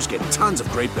customers get tons of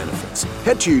great benefits.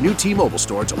 Head to your new T-Mobile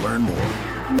store to learn more.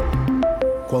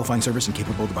 Qualifying service and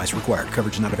capable device required.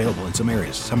 Coverage not available in some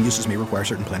areas. Some uses may require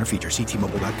certain plan or features. See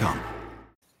T-Mobile.com.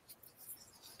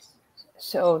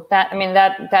 So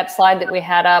that slide that we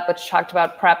had up, which talked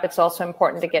about PrEP, it's also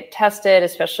important to get tested,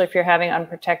 especially if you're having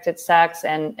unprotected sex,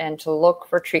 and to look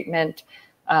for treatment,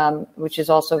 which is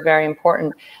also very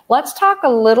important. Let's talk a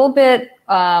little bit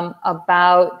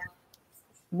about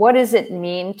what does it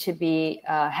mean to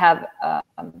have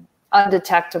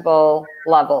undetectable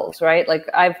levels, right? Like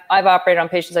I've operated on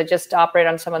patients. I just operated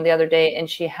on someone the other day, and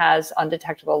she has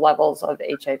undetectable levels of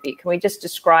HIV. Can we just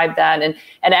describe that? And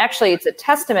actually, it's a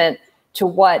testament to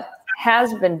what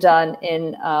has been done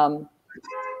in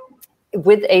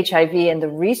with HIV and the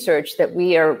research that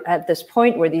we are at this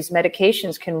point where these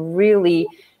medications can really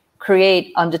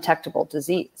create undetectable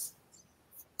disease.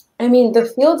 I mean, the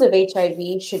field of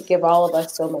HIV should give all of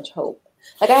us so much hope.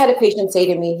 Like I had a patient say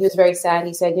to me, he was very sad.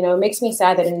 He said, it makes me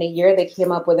sad that in a year they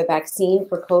came up with a vaccine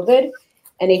for COVID,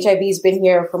 and HIV has been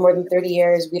here for more than 30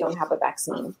 years. We don't have a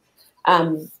vaccine.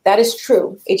 That is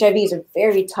true. HIV is a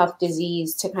very tough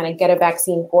disease to kind of get a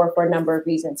vaccine for a number of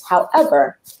reasons.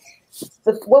 However,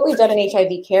 what we've done in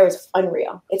HIV care is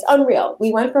unreal. It's unreal.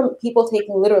 We went from people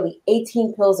taking literally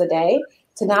 18 pills a day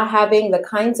to now having the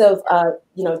kinds of,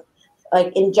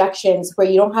 like injections where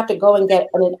you don't have to go and get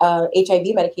HIV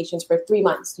medications for 3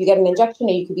 months. You get an injection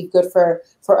and you could be good for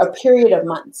a period of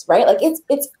months, right? Like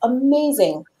it's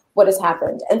amazing what has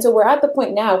happened. And so we're at the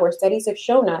point now where studies have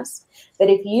shown us that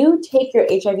if you take your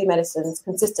HIV medicines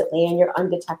consistently and you're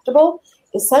undetectable,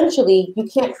 essentially you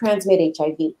can't transmit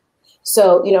HIV.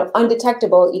 So,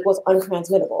 undetectable equals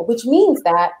untransmittable, which means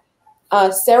that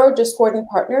serodiscordant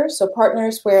partners, so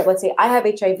partners where, let's say I have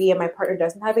HIV and my partner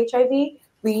doesn't have HIV,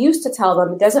 we used to tell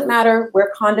them, it doesn't matter,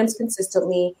 wear condoms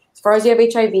consistently. As far as you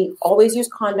have HIV, always use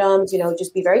condoms,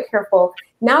 just be very careful.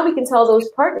 Now we can tell those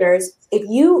partners, if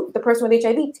the person with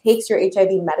HIV takes your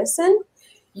HIV medicine,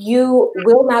 you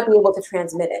will not be able to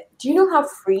transmit it. Do you know how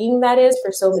freeing that is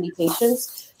for so many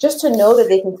patients? Just to know that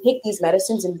they can take these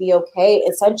medicines and be okay,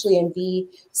 essentially, and be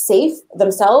safe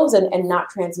themselves and not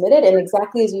transmit it. And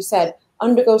exactly as you said,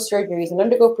 undergo surgeries and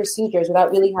undergo procedures without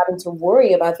really having to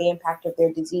worry about the impact of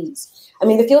their disease. I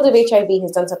mean, the field of HIV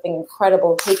has done something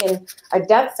incredible, taken a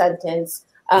death sentence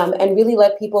and really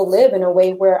let people live in a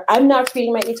way where I'm now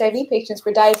treating my HIV patients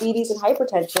for diabetes and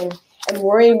hypertension, and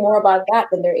worrying more about that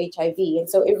than their HIV. And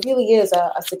so it really is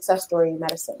a success story in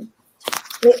medicine.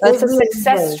 It's a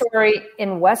success story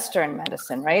in Western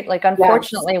medicine, right? Like,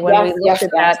 unfortunately, when we look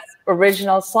at that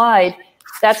original slide,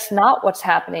 that's not what's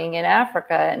happening in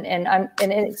Africa. And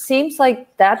it seems like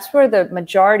that's where the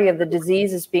majority of the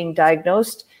disease is being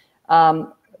diagnosed.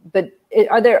 But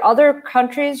are there other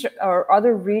countries or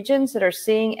other regions that are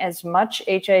seeing as much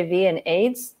HIV and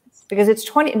AIDS? Because it's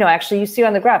you see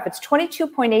on the graph, it's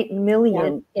 22.8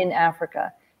 million in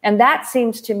Africa. And that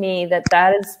seems to me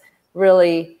that is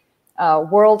really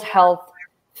world health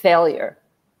failure.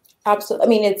 Absolutely. I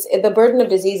mean, it's the burden of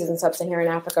diseases in sub-Saharan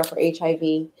Africa for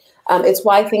HIV. It's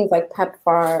why things like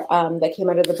PEPFAR that came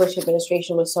out of the Bush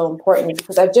administration was so important,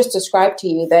 because I've just described to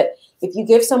you that if you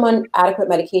give someone adequate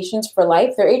medications for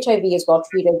life, their HIV is well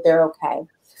treated, they're okay.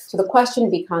 So the question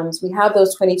becomes, we have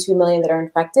those 22 million that are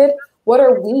infected. What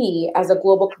are we as a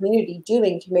global community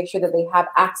doing to make sure that they have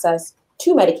access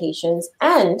to medications?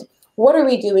 And what are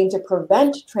we doing to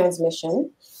prevent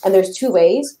transmission? And there's two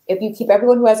ways. If you keep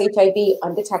everyone who has HIV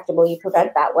undetectable, you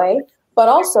prevent that way. But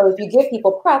also, if you give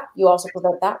people PrEP, you also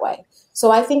prevent that way.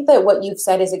 So I think that what you've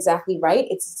said is exactly right.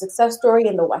 It's a success story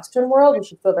in the Western world. We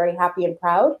should feel very happy and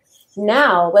proud.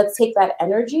 Now, let's take that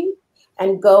energy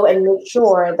and go and make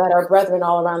sure that our brethren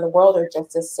all around the world are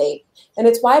just as safe. And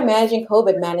it's why managing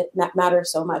COVID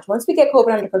matters so much. Once we get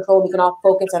COVID under control, we can all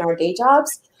focus on our day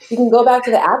jobs. We can go back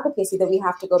to the advocacy that we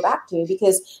have to go back to,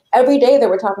 because every day that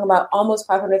we're talking about almost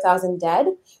 500,000 dead,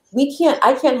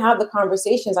 I can't have the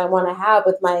conversations I want to have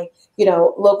with my,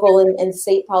 local and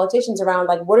state politicians around,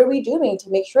 like, what are we doing to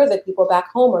make sure that people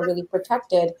back home are really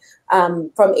protected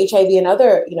from HIV and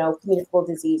other, communicable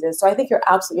diseases. So I think you're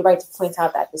absolutely right to point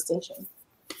out that distinction.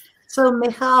 So,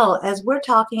 Michal, as we're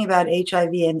talking about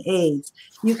HIV and AIDS,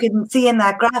 you can see in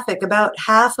that graphic about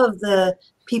half of the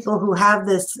people who have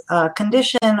this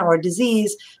condition or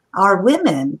disease are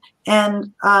women.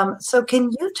 And so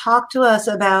can you talk to us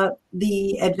about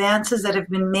the advances that have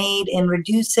been made in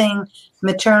reducing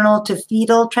maternal to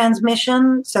fetal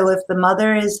transmission? So if the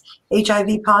mother is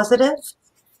HIV positive?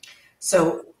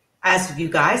 So as you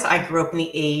guys, I grew up in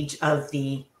the age of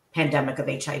the pandemic of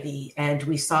HIV, and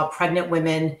we saw pregnant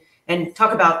women, and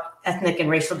talk about ethnic and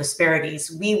racial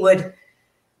disparities.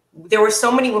 There were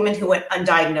so many women who went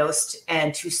undiagnosed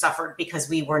and who suffered because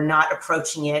we were not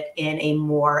approaching it in a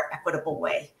more equitable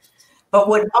way. But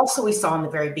what also we saw in the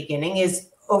very beginning is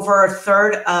over a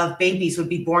third of babies would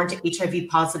be born to HIV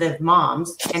positive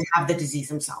moms and have the disease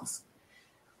themselves.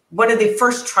 One of the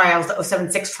first trials, the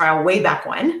 076 trial way back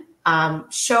when,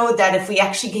 showed that if we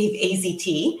actually gave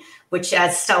AZT, which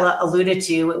as Stella alluded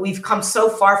to, we've come so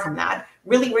far from that,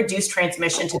 really reduced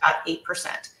transmission to about 8%.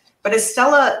 But as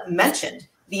Stella mentioned,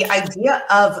 the idea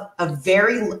of a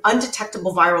very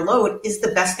undetectable viral load is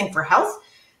the best thing for health,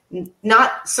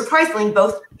 not surprisingly,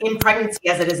 both in pregnancy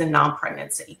as it is in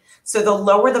non-pregnancy. So the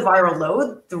lower the viral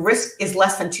load, the risk is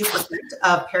less than 2%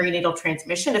 of perinatal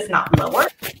transmission, if not lower,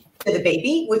 to the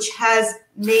baby, which has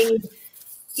made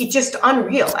it just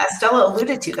unreal. As Stella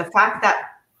alluded to, the fact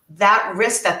that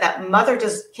risk that mother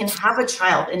can have a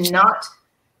child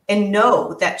and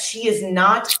know that she is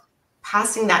not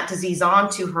passing that disease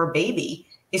on to her baby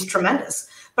is tremendous.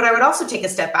 But I would also take a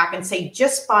step back and say,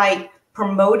 just by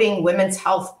promoting women's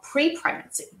health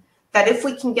pre-pregnancy, that if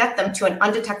we can get them to an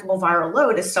undetectable viral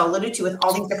load, as Stella alluded to, with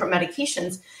all these different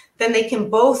medications, then they can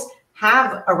both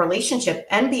have a relationship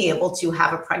and be able to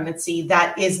have a pregnancy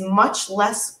that is much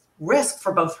less risk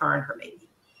for both her and her baby.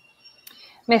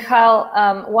 Michal,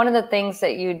 one of the things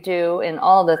that you do, and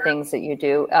all the things that you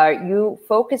do, you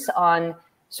focus on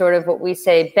sort of what we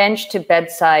say bench to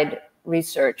bedside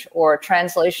research or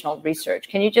translational research.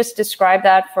 Can you just describe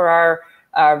that for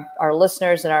our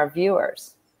listeners and our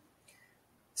viewers?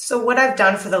 So what I've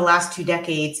done for the last 2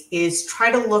 decades is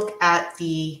try to look at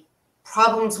the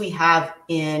problems we have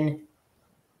in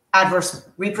adverse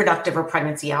reproductive or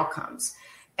pregnancy outcomes.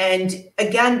 And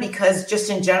again, because just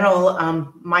in general,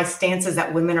 my stance is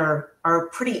that women are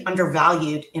pretty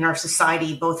undervalued in our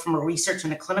society, both from a research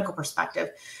and a clinical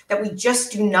perspective, that we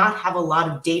just do not have a lot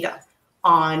of data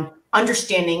on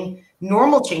understanding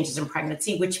normal changes in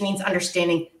pregnancy, which means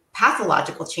understanding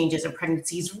pathological changes in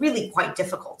pregnancy is really quite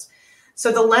difficult.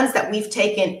 So the lens that we've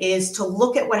taken is to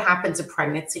look at what happens in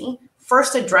pregnancy,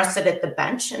 first address it at the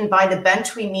bench. And by the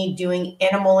bench, we mean doing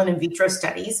animal and in vitro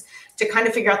studies to kind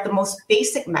of figure out the most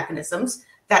basic mechanisms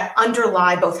that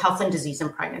underlie both health and disease in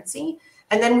pregnancy.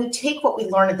 And then we take what we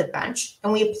learn at the bench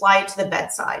and we apply it to the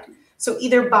bedside. So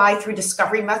either through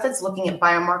discovery methods, looking at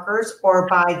biomarkers, or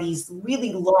by these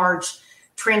really large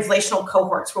translational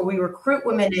cohorts where we recruit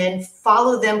women in,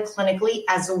 follow them clinically,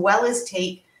 as well as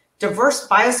take diverse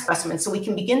biospecimens so we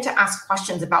can begin to ask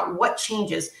questions about what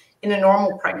changes in a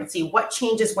normal pregnancy, what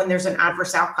changes when there's an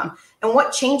adverse outcome, and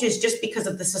what changes just because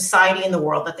of the society and the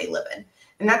world that they live in.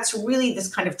 And that's really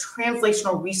this kind of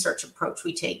translational research approach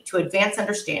we take to advance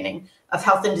understanding of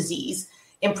health and disease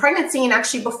in pregnancy and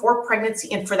actually before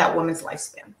pregnancy and for that woman's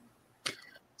lifespan.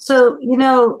 So,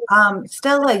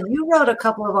 Stella, you wrote a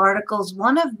couple of articles,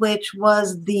 one of which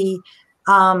was the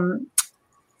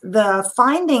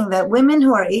finding that women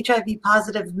who are HIV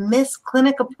positive miss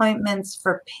clinic appointments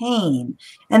for pain.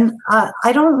 And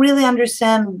I don't really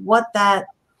understand why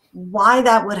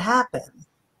that would happen.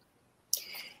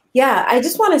 Yeah, I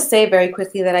just want to say very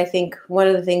quickly that I think one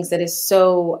of the things that is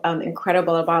so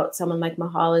incredible about someone like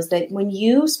Mahal is that when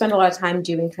you spend a lot of time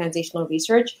doing translational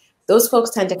research, those folks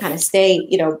tend to kind of stay,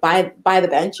 by the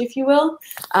bench, if you will.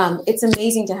 It's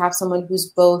amazing to have someone who's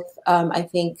both, I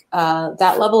think,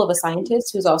 that level of a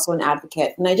scientist who's also an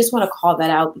advocate. And I just want to call that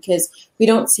out because we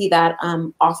don't see that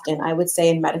often, I would say,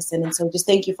 in medicine. And so just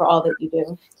thank you for all that you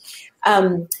do.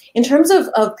 In terms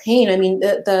of pain, I mean,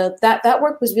 that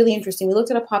work was really interesting. We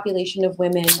looked at a population of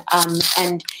women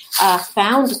and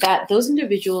found that those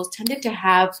individuals tended to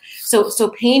have, so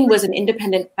pain was an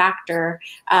independent factor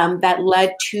that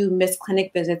led to missed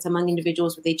clinic visits among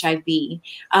individuals with HIV.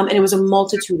 And it was a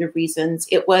multitude of reasons.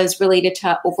 It was related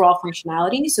to overall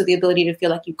functionality, so the ability to feel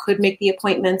like you could make the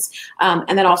appointments,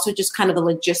 and then also just kind of the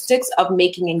logistics of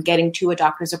making and getting to a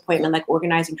doctor's appointment, like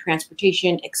organizing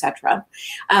transportation, etc.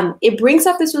 It brings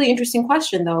up this really interesting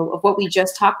question, though, of what we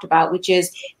just talked about, which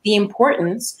is the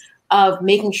importance of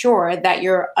making sure that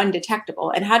you're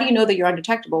undetectable. And how do you know that you're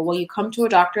undetectable? Well, you come to a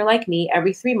doctor like me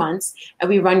every 3 months and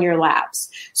we run your labs.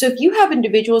 So if you have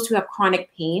individuals who have chronic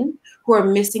pain, who are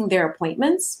missing their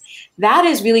appointments, that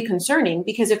is really concerning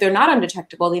because if they're not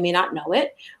undetectable, they may not know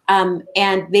it,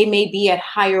 and they may be at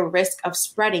higher risk of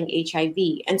spreading HIV.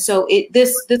 And so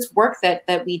this work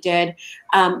that we did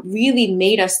really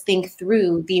made us think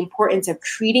through the importance of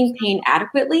treating pain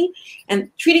adequately. And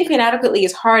treating pain adequately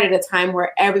is hard at a time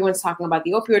where everyone's talking about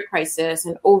the opioid crisis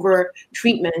and over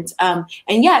treatment. And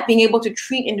yet being able to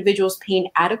treat individuals' pain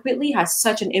adequately has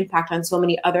such an impact on so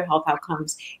many other health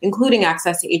outcomes, including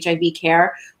access to HIV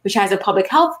care, which has a public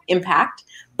health impact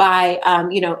by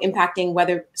impacting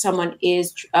whether someone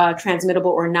is transmittable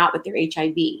or not with their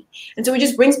HIV. And so it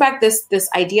just brings back this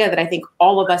idea that I think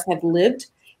all of us have lived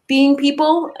being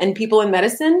people and people in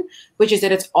medicine, which is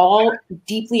that it's all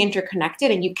deeply interconnected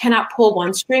and you cannot pull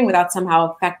one string without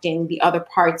somehow affecting the other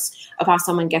parts of how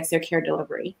someone gets their care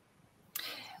delivery.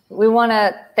 We want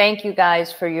to thank you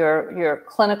guys for your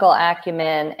clinical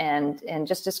acumen and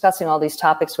just discussing all these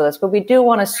topics with us. But we do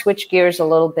want to switch gears a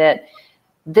little bit.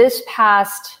 This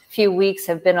past few weeks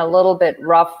have been a little bit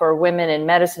rough for women in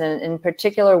medicine, in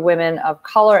particular women of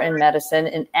color in medicine,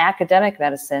 in academic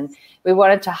medicine. We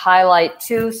wanted to highlight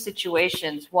two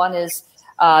situations. One is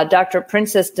Dr.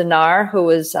 Princess Dinar, who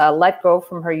was let go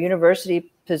from her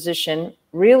university position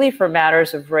really for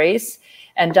matters of race,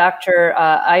 and Dr.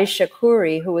 Aisha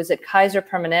Khoury, who was at Kaiser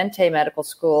Permanente Medical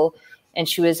School, and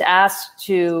she was asked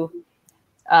to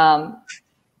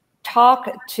talk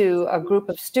to a group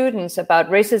of students about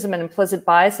racism and implicit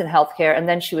bias in healthcare, and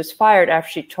then she was fired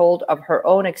after she told of her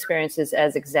own experiences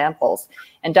as examples.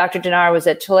 And Dr. Dinar was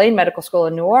at Tulane Medical School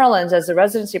in New Orleans as the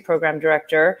residency program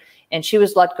director, and she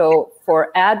was let go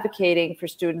for advocating for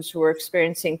students who were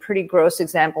experiencing pretty gross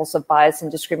examples of bias and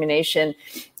discrimination.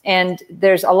 And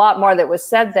there's a lot more that was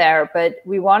said there, but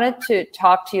we wanted to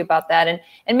talk to you about that.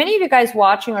 And many of you guys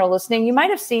watching or listening, you might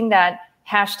have seen that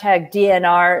hashtag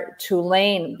DNR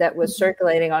Tulane that was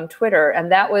circulating on Twitter.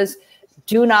 And that was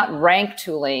do not rank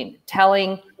Tulane,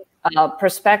 telling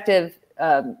prospective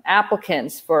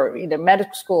applicants for either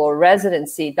medical school or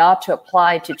residency not to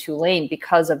apply to Tulane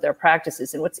because of their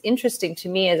practices. And what's interesting to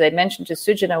me, as I mentioned to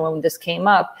Sujana when this came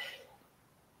up,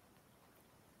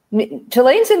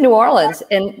 Tulane's in New Orleans,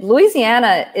 and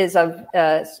Louisiana has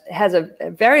a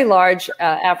very large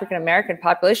African-American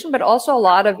population, but also a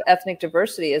lot of ethnic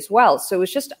diversity as well. So it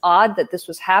was just odd that this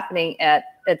was happening at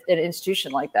an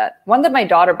institution like that. One that my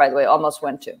daughter, by the way, almost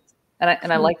went to.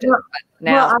 And I liked it.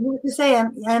 Now. Well, I want to say,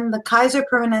 and the Kaiser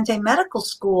Permanente Medical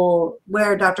School,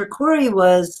 where Dr. Khoury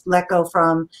was let go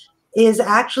from,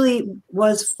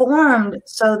 was formed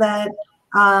so that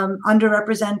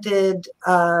underrepresented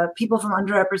people from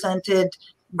underrepresented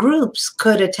groups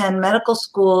could attend medical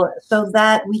school, so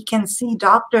that we can see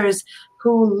doctors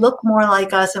who look more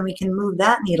like us and we can move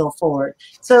that needle forward.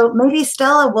 So maybe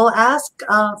Stella, will ask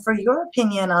for your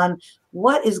opinion on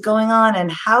what is going on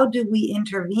and how do we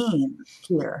intervene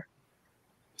here?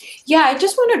 Yeah, I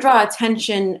just want to draw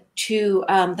attention to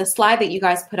the slide that you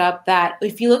guys put up, that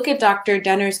if you look at Dr.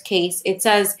 Denner's case, it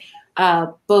says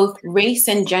both race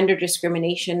and gender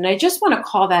discrimination. And I just want to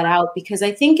call that out because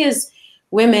I think as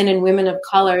women and women of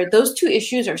color, those two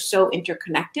issues are so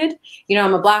interconnected. You know,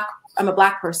 I'm a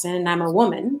black person and I'm a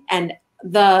woman, and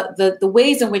the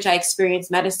ways in which I experience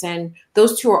medicine,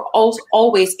 those two are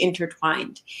always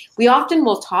intertwined. We often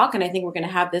will talk, and I think we're going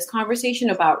to have this conversation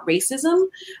about racism,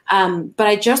 but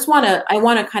I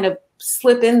want to kind of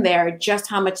slip in there just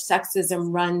how much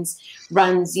sexism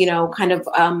runs, you know, kind of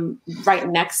right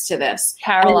next to this.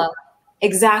 Parallel.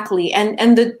 Exactly.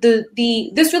 And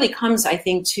this really comes, I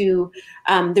think, to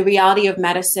the reality of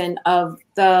medicine, of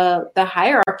the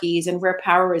hierarchies and where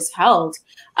power is held.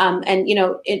 And, you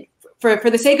know,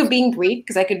 for the sake of being brief,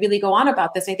 because I could really go on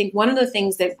about this, I think one of the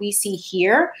things that we see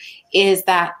here is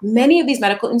that many of these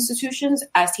medical institutions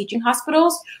as teaching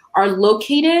hospitals are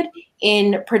located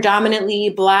in predominantly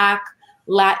Black,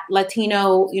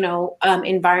 Latino, you know,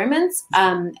 environments.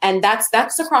 And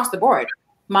that's across the board.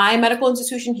 My medical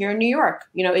institution here in New York,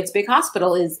 you know, its big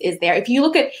hospital is there. If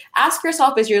you ask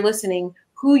yourself as you're listening,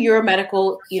 who your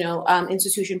medical, you know,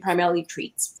 institution primarily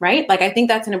treats, right? Like, I think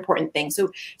that's an important thing.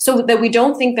 So that we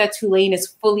don't think that Tulane is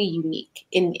fully unique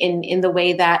in the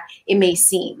way that it may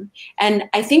seem. And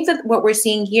I think that what we're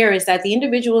seeing here is that the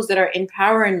individuals that are in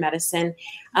power in medicine,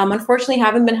 unfortunately,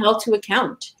 haven't been held to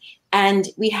account. And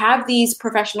we have these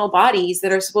professional bodies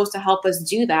that are supposed to help us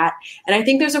do that. And I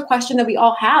think there's a question that we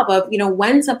all have of, you know,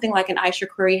 when something like an Aisha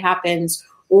Curry happens,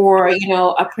 or, you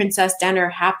know, a Princess Denner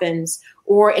happens,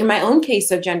 or in my own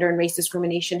case of gender and race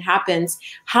discrimination happens,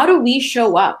 how do we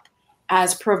show up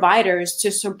as providers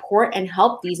to support and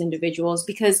help these individuals?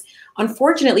 Because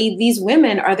unfortunately, these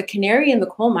women are the canary in the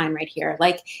coal mine right here.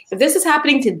 Like, if this is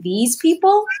happening to these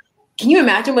people, can you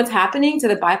imagine what's happening to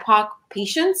the BIPOC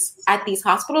patients at these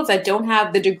hospitals that don't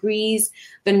have the degrees,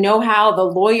 the know-how, the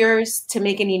lawyers to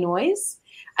make any noise?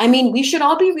 I mean, we should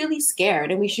all be really scared,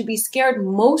 and we should be scared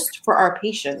most for our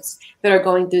patients that are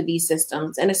going through these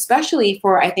systems, and especially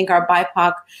for, I think, our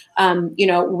BIPOC, you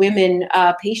know, women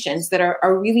patients that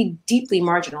are really deeply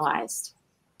marginalized.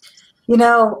 You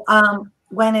know,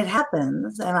 when it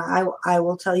happens, and I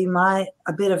will tell you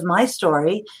a bit of my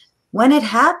story. When it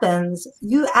happens,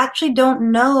 you actually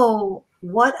don't know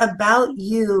what about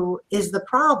you is the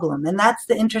problem. And that's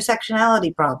the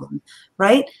intersectionality problem,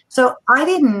 right? So I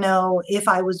didn't know if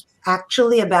I was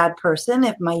actually a bad person,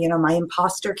 if my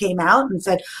imposter came out and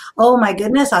said, oh my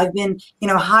goodness, I've been, you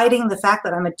know, hiding the fact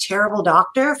that I'm a terrible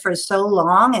doctor for so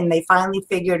long, and they finally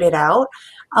figured it out.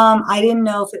 I didn't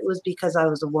know if it was because I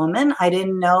was a woman. I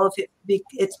didn't know if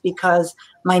it's because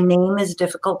my name is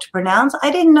difficult to pronounce.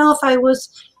 I didn't know if I was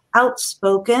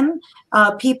outspoken.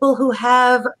 People who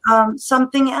have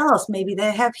something else, maybe they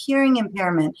have hearing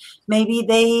impairment, maybe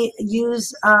they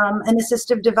use an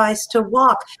assistive device to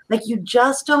walk. Like, you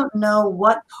just don't know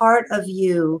what part of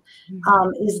you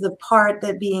is the part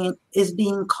that is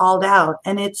being called out,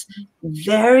 and it's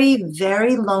very,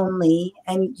 very lonely,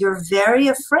 and you're very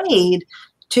afraid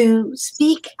to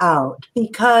speak out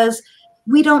because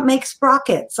we don't make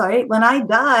sprockets, right? When I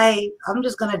die, I'm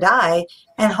just going to die.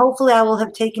 And hopefully I will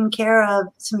have taken care of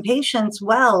some patients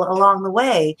well along the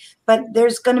way. But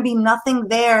there's going to be nothing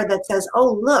there that says,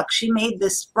 oh, look, she made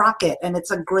this sprocket and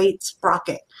it's a great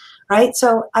sprocket, right?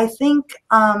 So I think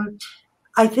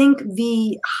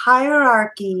the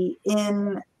hierarchy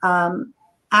in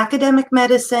academic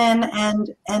medicine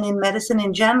and in medicine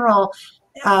in general,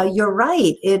 you're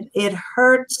right. It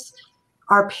hurts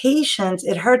our patients,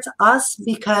 it hurts us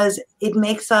because it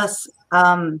makes us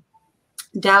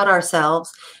doubt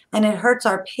ourselves, and it hurts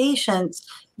our patients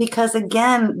because,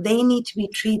 again, they need to be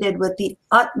treated with the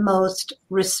utmost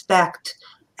respect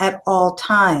at all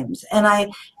times. And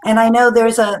I know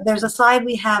there's a slide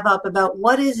we have up about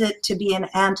what is it to be an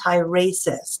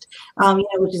anti-racist,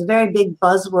 which is a very big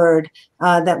buzzword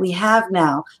that we have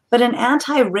now. But an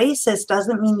anti-racist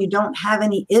doesn't mean you don't have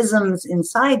any isms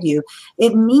inside you.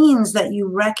 It means that you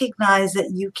recognize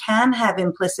that you can have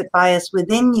implicit bias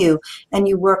within you, and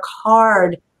you work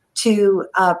hard to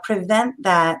prevent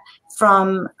that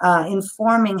from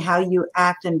informing how you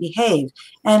act and behave.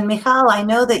 And Michal, I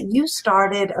know that you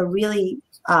started a really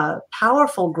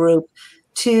powerful group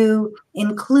to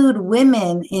include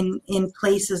women in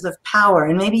places of power.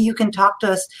 And maybe you can talk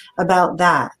to us about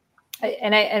that.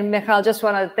 And Michal, just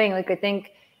one other thing, like, I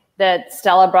think that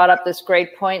Stella brought up this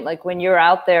great point, like, when you're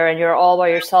out there and you're all by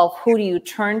yourself, who do you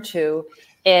turn to?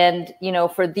 And, you know,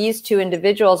 for these two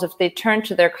individuals, if they turn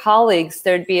to their colleagues,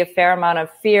 there'd be a fair amount of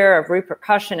fear of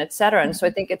repercussion, et cetera. And so I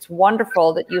think it's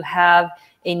wonderful that you have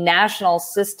a national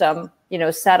system, you know,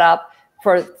 set up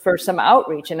for some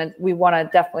outreach. And we want to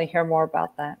definitely hear more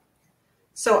about that.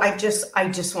 So I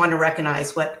just want to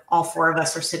recognize what all four of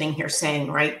us are sitting here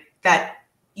saying, right? That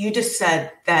you just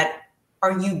said that,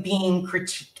 are you being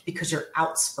critiqued because you're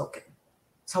outspoken?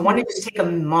 So I want to just take a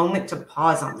moment to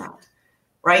pause on that,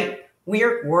 right? We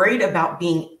are worried about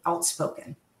being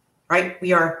outspoken, right?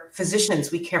 We are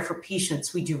physicians. We care for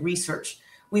patients. We do research.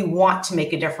 We want to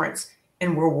make a difference.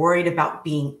 And we're worried about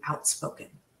being outspoken,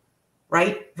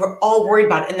 right? We're all worried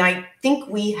about it. And I think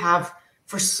we have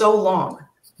for so long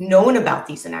known about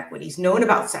these inequities, known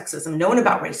about sexism, known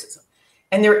about racism.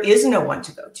 And there is no one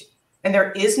to go to. And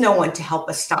there is no one to help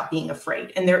us stop being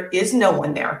afraid. And there is no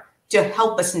one there to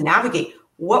help us navigate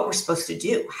what we're supposed to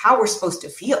do, how we're supposed to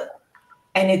feel.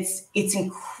 And it's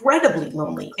incredibly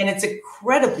lonely and it's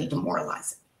incredibly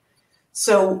demoralizing.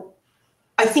 So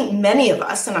I think many of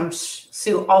us, and I'm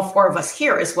sure all four of us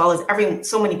here, as well as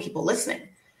so many people listening,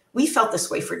 we felt this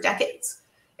way for decades.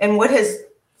 And what has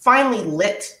finally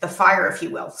lit the fire, if you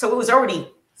will, so it was already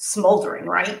smoldering,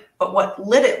 right? But what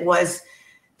lit it was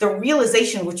the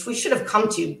realization, which we should have come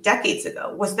to decades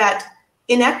ago, was that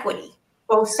inequity,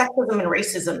 both sexism and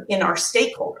racism in our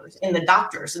stakeholders, in the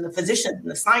doctors and the physicians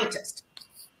and the scientists,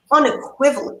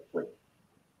 unequivocally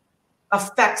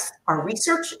affects our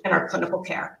research and our clinical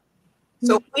care.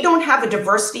 So if we don't have a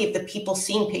diversity of the people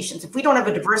seeing patients, if we don't have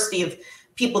a diversity of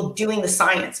people doing the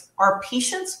science, our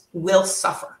patients will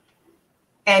suffer.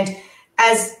 And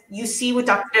as you see with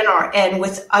Dr. Dinar and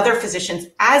with other physicians,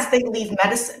 as they leave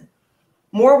medicine,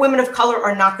 more women of color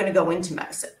are not going to go into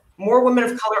medicine. More women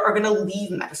of color are going to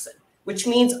leave medicine, which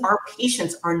means our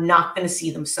patients are not going to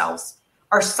see themselves.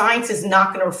 Our science is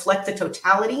not going to reflect the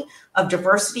totality of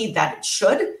diversity that it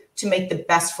should to make the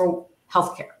best for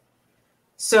healthcare.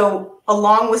 So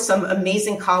along with some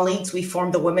amazing colleagues, we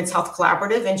formed the Women's Health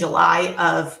Collaborative in July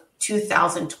of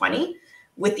 2020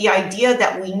 with the idea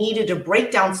that we needed to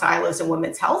break down silos in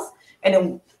women's health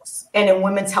and in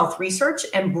women's health research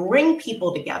and bring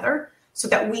people together so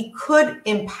that we could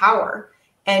empower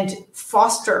and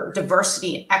foster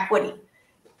diversity and equity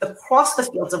across the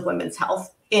fields of women's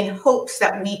health in hopes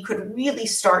that we could really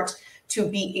start to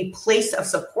be a place of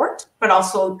support, but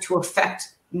also to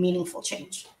affect meaningful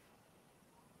change.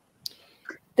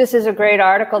 This is a great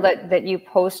article that you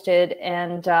posted.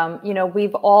 And,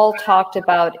 we've all talked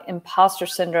about imposter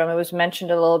syndrome. It was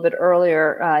mentioned a little bit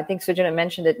earlier. I think Sujana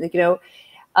mentioned it.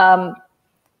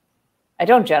 I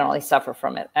don't generally suffer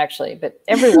from it, actually, but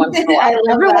every once in a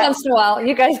while,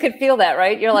 you guys could feel that,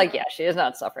 right? You're like, yeah, she is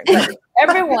not suffering. But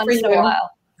every once in a while,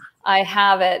 I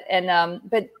have it. And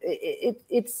but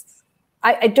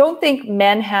I don't think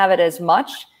men have it as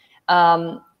much.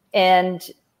 And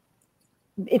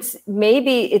it's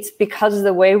because of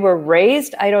the way we're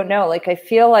raised. I don't know. Like, I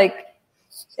feel like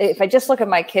if I just look at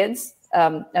my kids,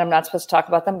 and I'm not supposed to talk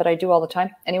about them, but I do all the time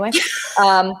anyway,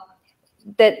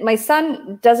 that my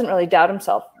son doesn't really doubt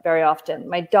himself very often.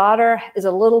 My daughter is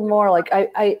a little more like,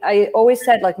 I always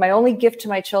said, like, my only gift to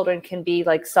my children can be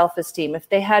like self-esteem. If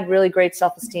they had really great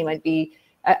self-esteem,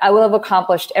 I will have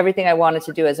accomplished everything I wanted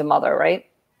to do as a mother, right?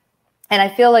 And I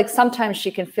feel like sometimes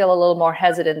she can feel a little more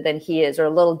hesitant than he is, or a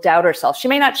little doubt herself. She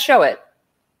may not show it,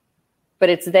 but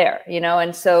it's there,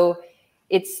 And so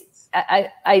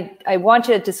I want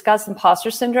to discuss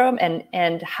imposter syndrome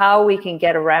and how we can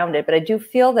get around it. But I do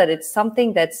feel that it's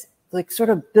something that's like sort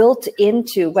of built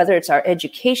into, whether it's our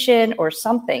education or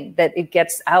something, that it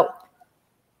gets out.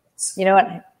 You know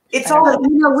what? It's all,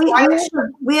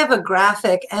 we have a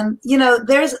graphic, and,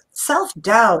 there's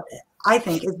self-doubt, I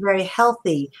think, is very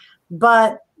healthy.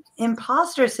 But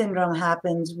imposter syndrome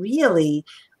happens really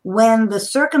when the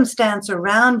circumstance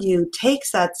around you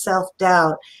takes that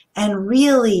self-doubt and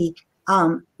really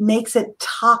makes it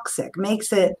toxic,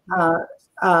 makes it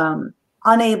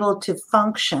unable to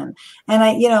function.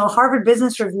 And Harvard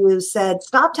Business Review said,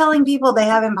 stop telling people they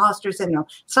have imposter syndrome.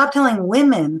 Stop telling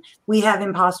women we have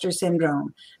imposter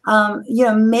syndrome.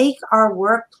 Make our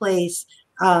workplace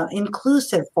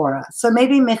inclusive for us. So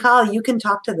maybe, Michal, you can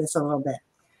talk to this a little bit.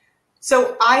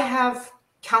 So I have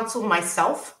counseled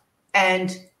myself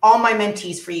and all my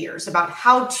mentees for years about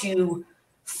how to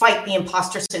fight the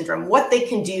imposter syndrome, what they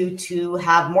can do to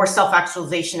have more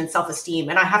self-actualization and self-esteem.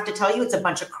 And I have to tell you, it's a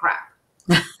bunch of crap.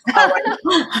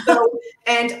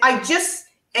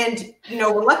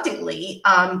 Reluctantly,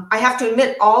 I have to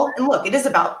admit it is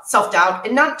about self-doubt,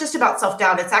 and not just about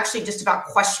self-doubt. It's actually just about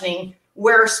questioning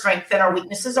where our strengths and our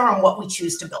weaknesses are and what we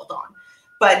choose to build on.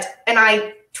 And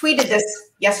I tweeted this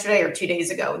yesterday or 2 days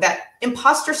ago, that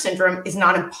imposter syndrome is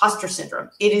not imposter syndrome.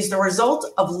 It is the result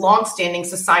of longstanding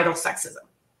societal sexism,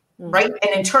 right?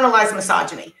 And internalized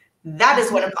misogyny. That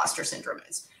is what imposter syndrome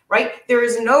is, right? There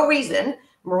is no reason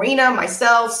Marina,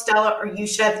 myself, Stella, or you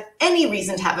should have any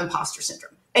reason to have imposter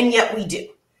syndrome. And yet we do.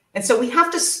 And so we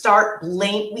have to stop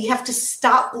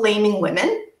blaming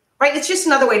women, right? It's just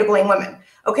another way to blame women.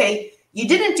 Okay, you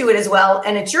didn't do it as well,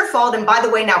 and it's your fault. And by the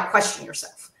way, now question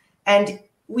yourself. And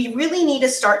we really need to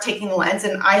start taking the lens,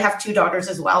 and I have 2 daughters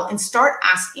as well, and start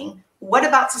asking, what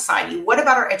about society? What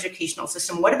about our educational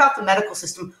system? What about the medical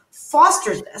system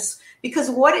fosters this? Because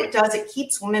what it does, it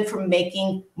keeps women from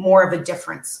making more of a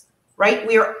difference, right?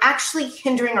 We are actually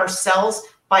hindering ourselves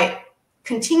by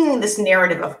continuing this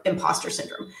narrative of imposter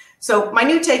syndrome. So my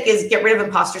new take is get rid of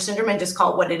imposter syndrome and just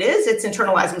call it what it is. It's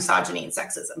internalized misogyny and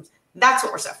sexism. That's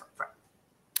what we're suffering from.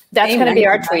 That's going to be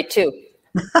our tweet too.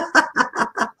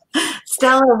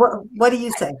 Stella, what do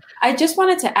you say? I just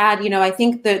wanted to add, I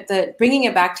think that bringing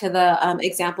it back to the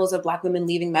examples of Black women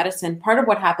leaving medicine, part of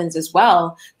what happens as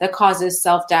well that causes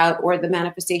self-doubt or the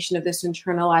manifestation of this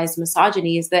internalized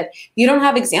misogyny is that you don't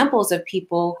have examples of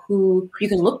people who you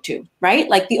can look to, right?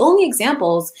 Like the only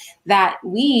examples that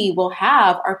we will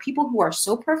have are people who are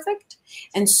so perfect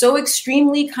and so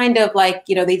extremely kind of like,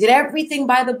 they did everything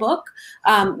by the book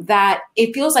that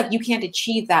it feels like you can't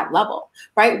achieve that level,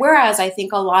 right? Whereas I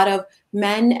think a lot of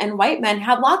men and white men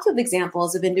have lots of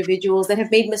examples of individuals that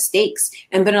have made mistakes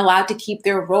and been allowed to keep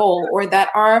their role or that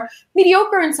are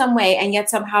mediocre in some way and yet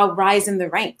somehow rise in the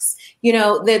ranks.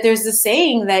 There's the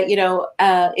saying that,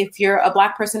 if you're a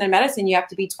Black person in medicine, you have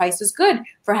to be twice as good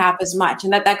for half as much.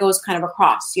 And that goes kind of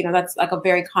across, that's like a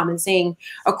very common saying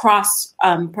across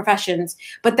professions.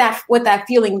 But what that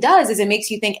feeling does is it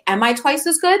makes you think, am I twice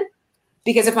as good?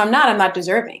 Because if I'm not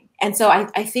deserving. And so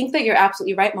I think that you're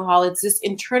absolutely right, Mahal. It's this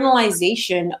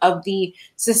internalization of the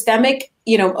systemic,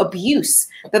 abuse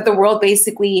that the world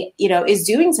basically, is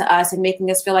doing to us and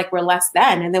making us feel like we're less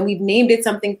than. And then we've named it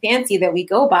something fancy that we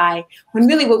go by, when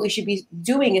really what we should be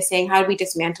doing is saying, how do we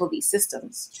dismantle these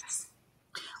systems?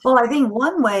 Well, I think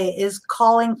one way is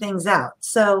calling things out.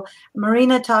 So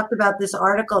Marina talked about this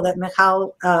article that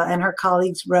Michal and her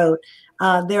colleagues wrote.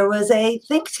 There was a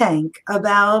think tank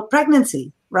about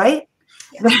pregnancy, right?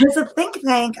 Yeah. There's a think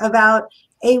tank about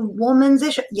a woman's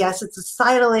issue. Yes, it's a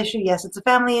societal issue. Yes, it's a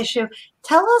family issue.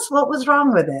 Tell us what was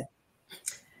wrong with it.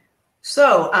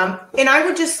 So, and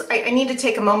I need to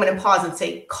take a moment and pause and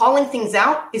say, calling things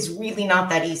out is really not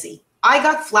that easy. I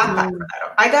got flatback from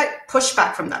that. I got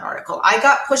pushback from that article. I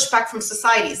got pushback from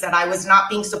societies that I was not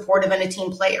being supportive and a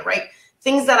team player, right?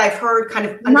 Things that I've heard kind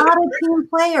of. Not a team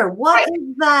player. What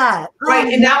is that?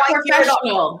 Right. And now I hear it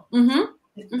all.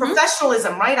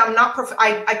 Professionalism, right? I'm not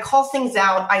I call things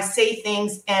out. I say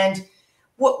things. And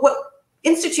what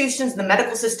institutions, the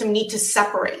medical system need to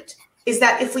separate is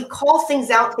that if we call things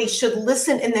out, they should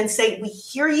listen and then say, we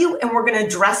hear you and we're going to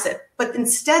address it. But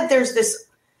instead, there's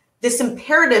this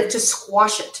imperative to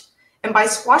squash it. And by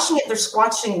squashing it, they're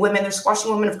squashing women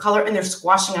of color, and they're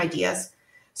squashing ideas.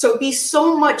 So it'd be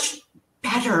so much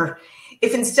better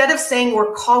if instead of saying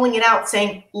we're calling it out,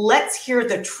 saying, let's hear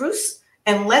the truths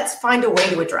and let's find a way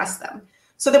to address them.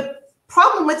 So the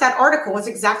problem with that article was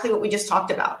exactly what we just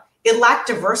talked about. It lacked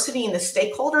diversity in the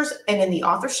stakeholders and in the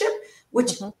authorship,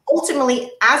 which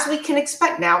ultimately, as we can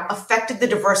expect now, affected the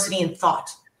diversity in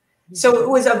thought. So it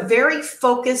was a very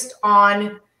focused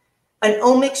on an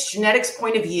omics genetics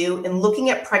point of view and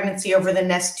looking at pregnancy over the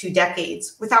next 2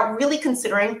 decades without really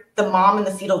considering the mom and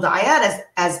the fetal dyad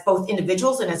as both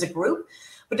individuals and as a group.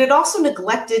 But it also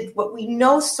neglected what we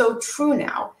know so true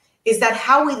now is that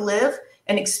how we live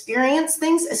and experience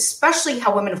things, especially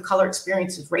how women of color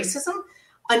experiences racism,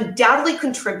 undoubtedly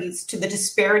contributes to the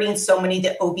disparity in so many of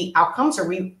the OB outcomes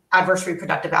or adverse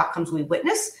reproductive outcomes we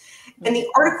witness. And the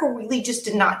article really just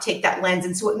did not take that lens.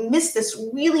 And so it missed this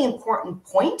really important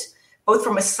point, both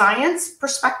from a science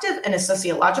perspective and a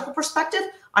sociological perspective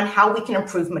on how we can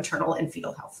improve maternal and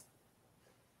fetal health.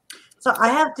 So I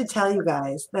have to tell you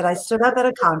guys that I stood up at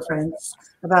a conference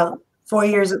about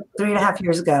 3.5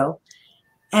 years ago,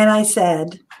 and I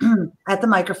said at the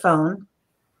microphone,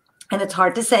 and it's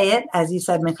hard to say it, as you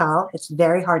said, Michal, it's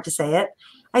very hard to say it.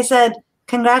 I said,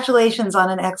 congratulations on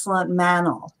an excellent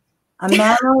manel. A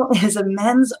manel is a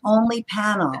men's only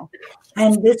panel,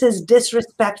 and this is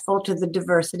disrespectful to the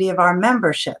diversity of our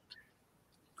membership.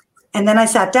 And then I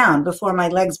sat down before my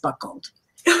legs buckled.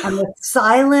 And the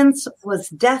silence was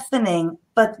deafening,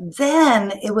 but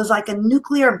then it was like a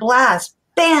nuclear blast.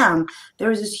 Bam! There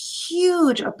was this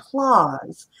huge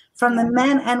applause from the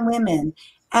men and women.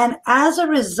 And as a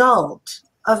result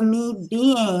of me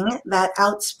being that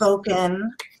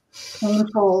outspoken,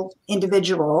 painful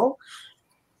individual,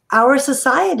 our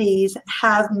societies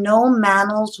have no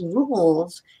manels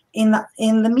rules in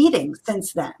the meetings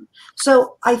since then.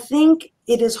 So I think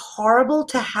it is horrible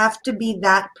to have to be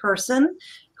that person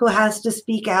who has to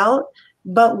speak out.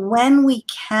 But when we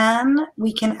can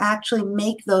actually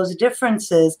make those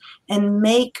differences and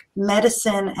make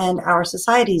medicine and our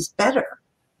societies better.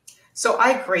 So I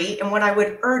agree. And what I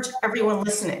would urge everyone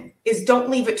listening is don't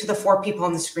leave it to the 4 people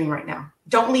on the screen right now.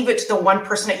 Don't leave it to the one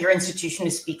person at your institution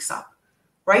who speaks up,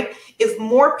 right? If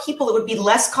more people, it would be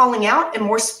less calling out and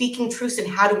more speaking truths and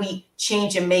how do we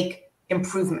change and make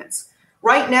improvements.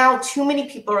 Right now, too many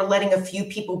people are letting a few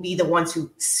people be the ones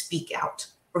who speak out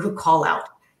or who call out.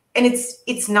 And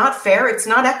it's not fair. It's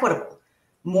not equitable.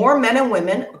 More men and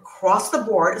women across the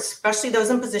board, especially those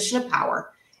in position of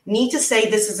power, need to say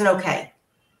this isn't okay.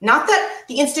 Not that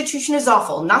the institution is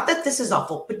awful, not that this is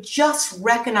awful, but just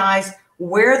recognize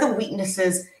where the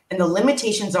weaknesses and the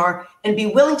limitations are and be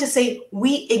willing to say,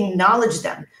 we acknowledge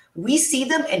them. We see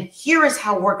them, and here is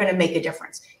how we're going to make a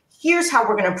difference. Here's how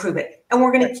we're going to improve it. And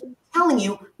we're going to keep telling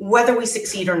you whether we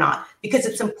succeed or not, because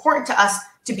it's important to us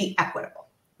to be equitable.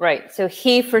 Right. So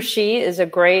he for she is a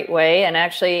great way. And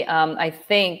actually, I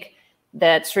think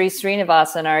that Sri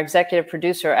Srinivasan, our executive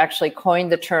producer, actually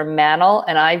coined the term mantle,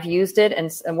 and I've used it.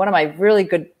 And one of my really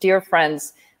good dear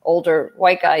friends, older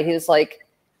white guy, he was like,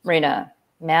 Marina,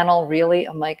 mantle, really?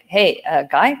 I'm like, hey, a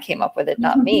guy came up with it,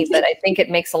 not me, but I think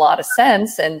it makes a lot of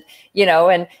sense. And, you know,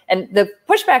 and the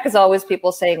pushback is always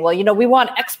people saying, well, you know, we want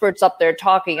experts up there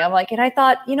talking. I'm like, and I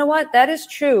thought, you know what, that is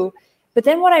true. But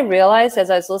then what I realized as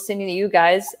I was listening to you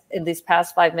guys in these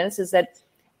past 5 minutes is that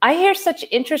I hear such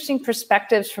interesting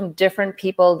perspectives from different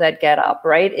people that get up,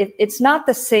 right? It's not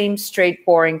the same straight,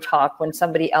 boring talk when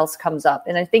somebody else comes up.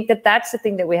 And I think that that's the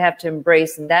thing that we have to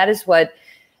embrace. And that is what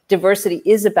diversity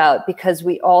is about, because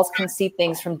we all can see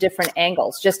things from different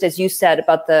angles, just as you said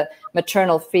about the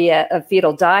maternal fetal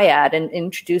dyad and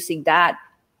introducing that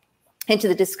into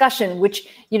the discussion, which,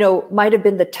 you know, might have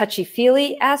been the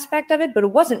touchy-feely aspect of it, but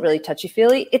it wasn't really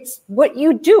touchy-feely. It's what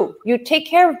you do. You take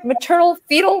care of maternal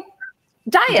fetal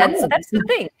dyad. So that's the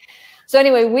thing. So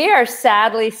anyway, we are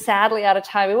sadly out of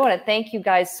time. We want to thank you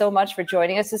guys so much for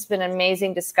joining us. It's been an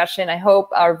amazing discussion. I hope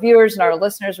our viewers and our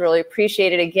listeners really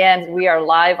appreciate it. Again, we are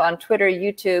live on Twitter,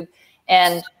 YouTube,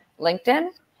 and LinkedIn.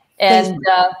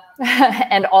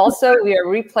 And also we are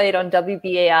replayed on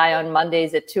WBAI on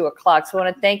Mondays at 2:00. So I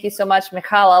want to thank you so much,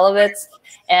 Michal Elowitz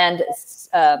and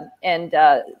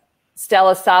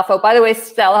Stella Sappho. By the way,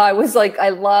 Stella, I was like, I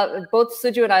love both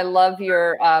Suju and I love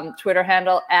your Twitter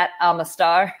handle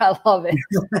 @Amastar. I love it.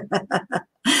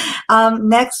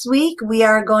 Next week, we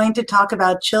are going to talk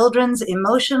about children's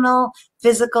emotional,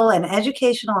 physical, and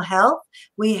educational health.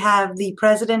 We have the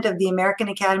president of the American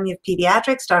Academy of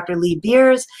Pediatrics, Dr. Lee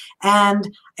Beers, and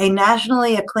a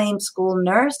nationally acclaimed school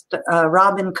nurse,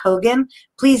 Robin Kogan.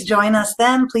 Please join us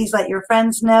then. Please let your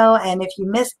friends know. And if you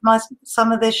missed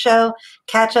some of this show,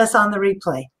 catch us on the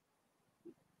replay.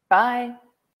 Bye.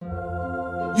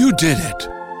 You did it.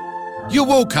 You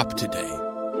woke up today.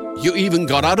 You even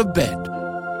got out of bed.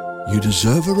 You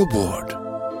deserve a reward.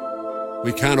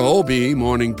 We can't all be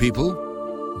morning people,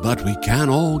 but we can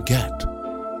all get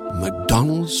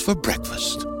McDonald's for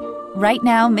breakfast. Right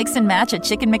now, mix and match a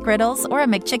Chicken McGriddles or a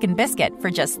McChicken Biscuit for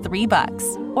just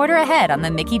 $3. Order ahead on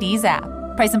the Mickey D's app.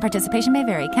 Price and participation may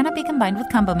vary. Cannot be combined with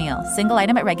combo meal. Single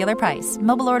item at regular price.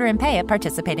 Mobile order and pay at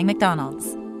participating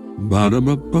McDonald's.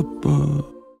 Ba-da-ba-ba-ba.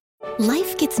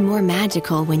 Life gets more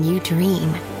magical when you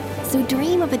dream. So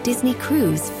dream of a Disney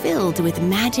cruise filled with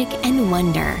magic and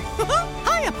wonder.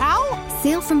 Hiya, pal!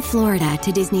 Sail from Florida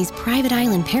to Disney's private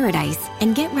island paradise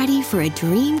and get ready for a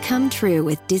dream come true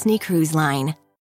with Disney Cruise Line.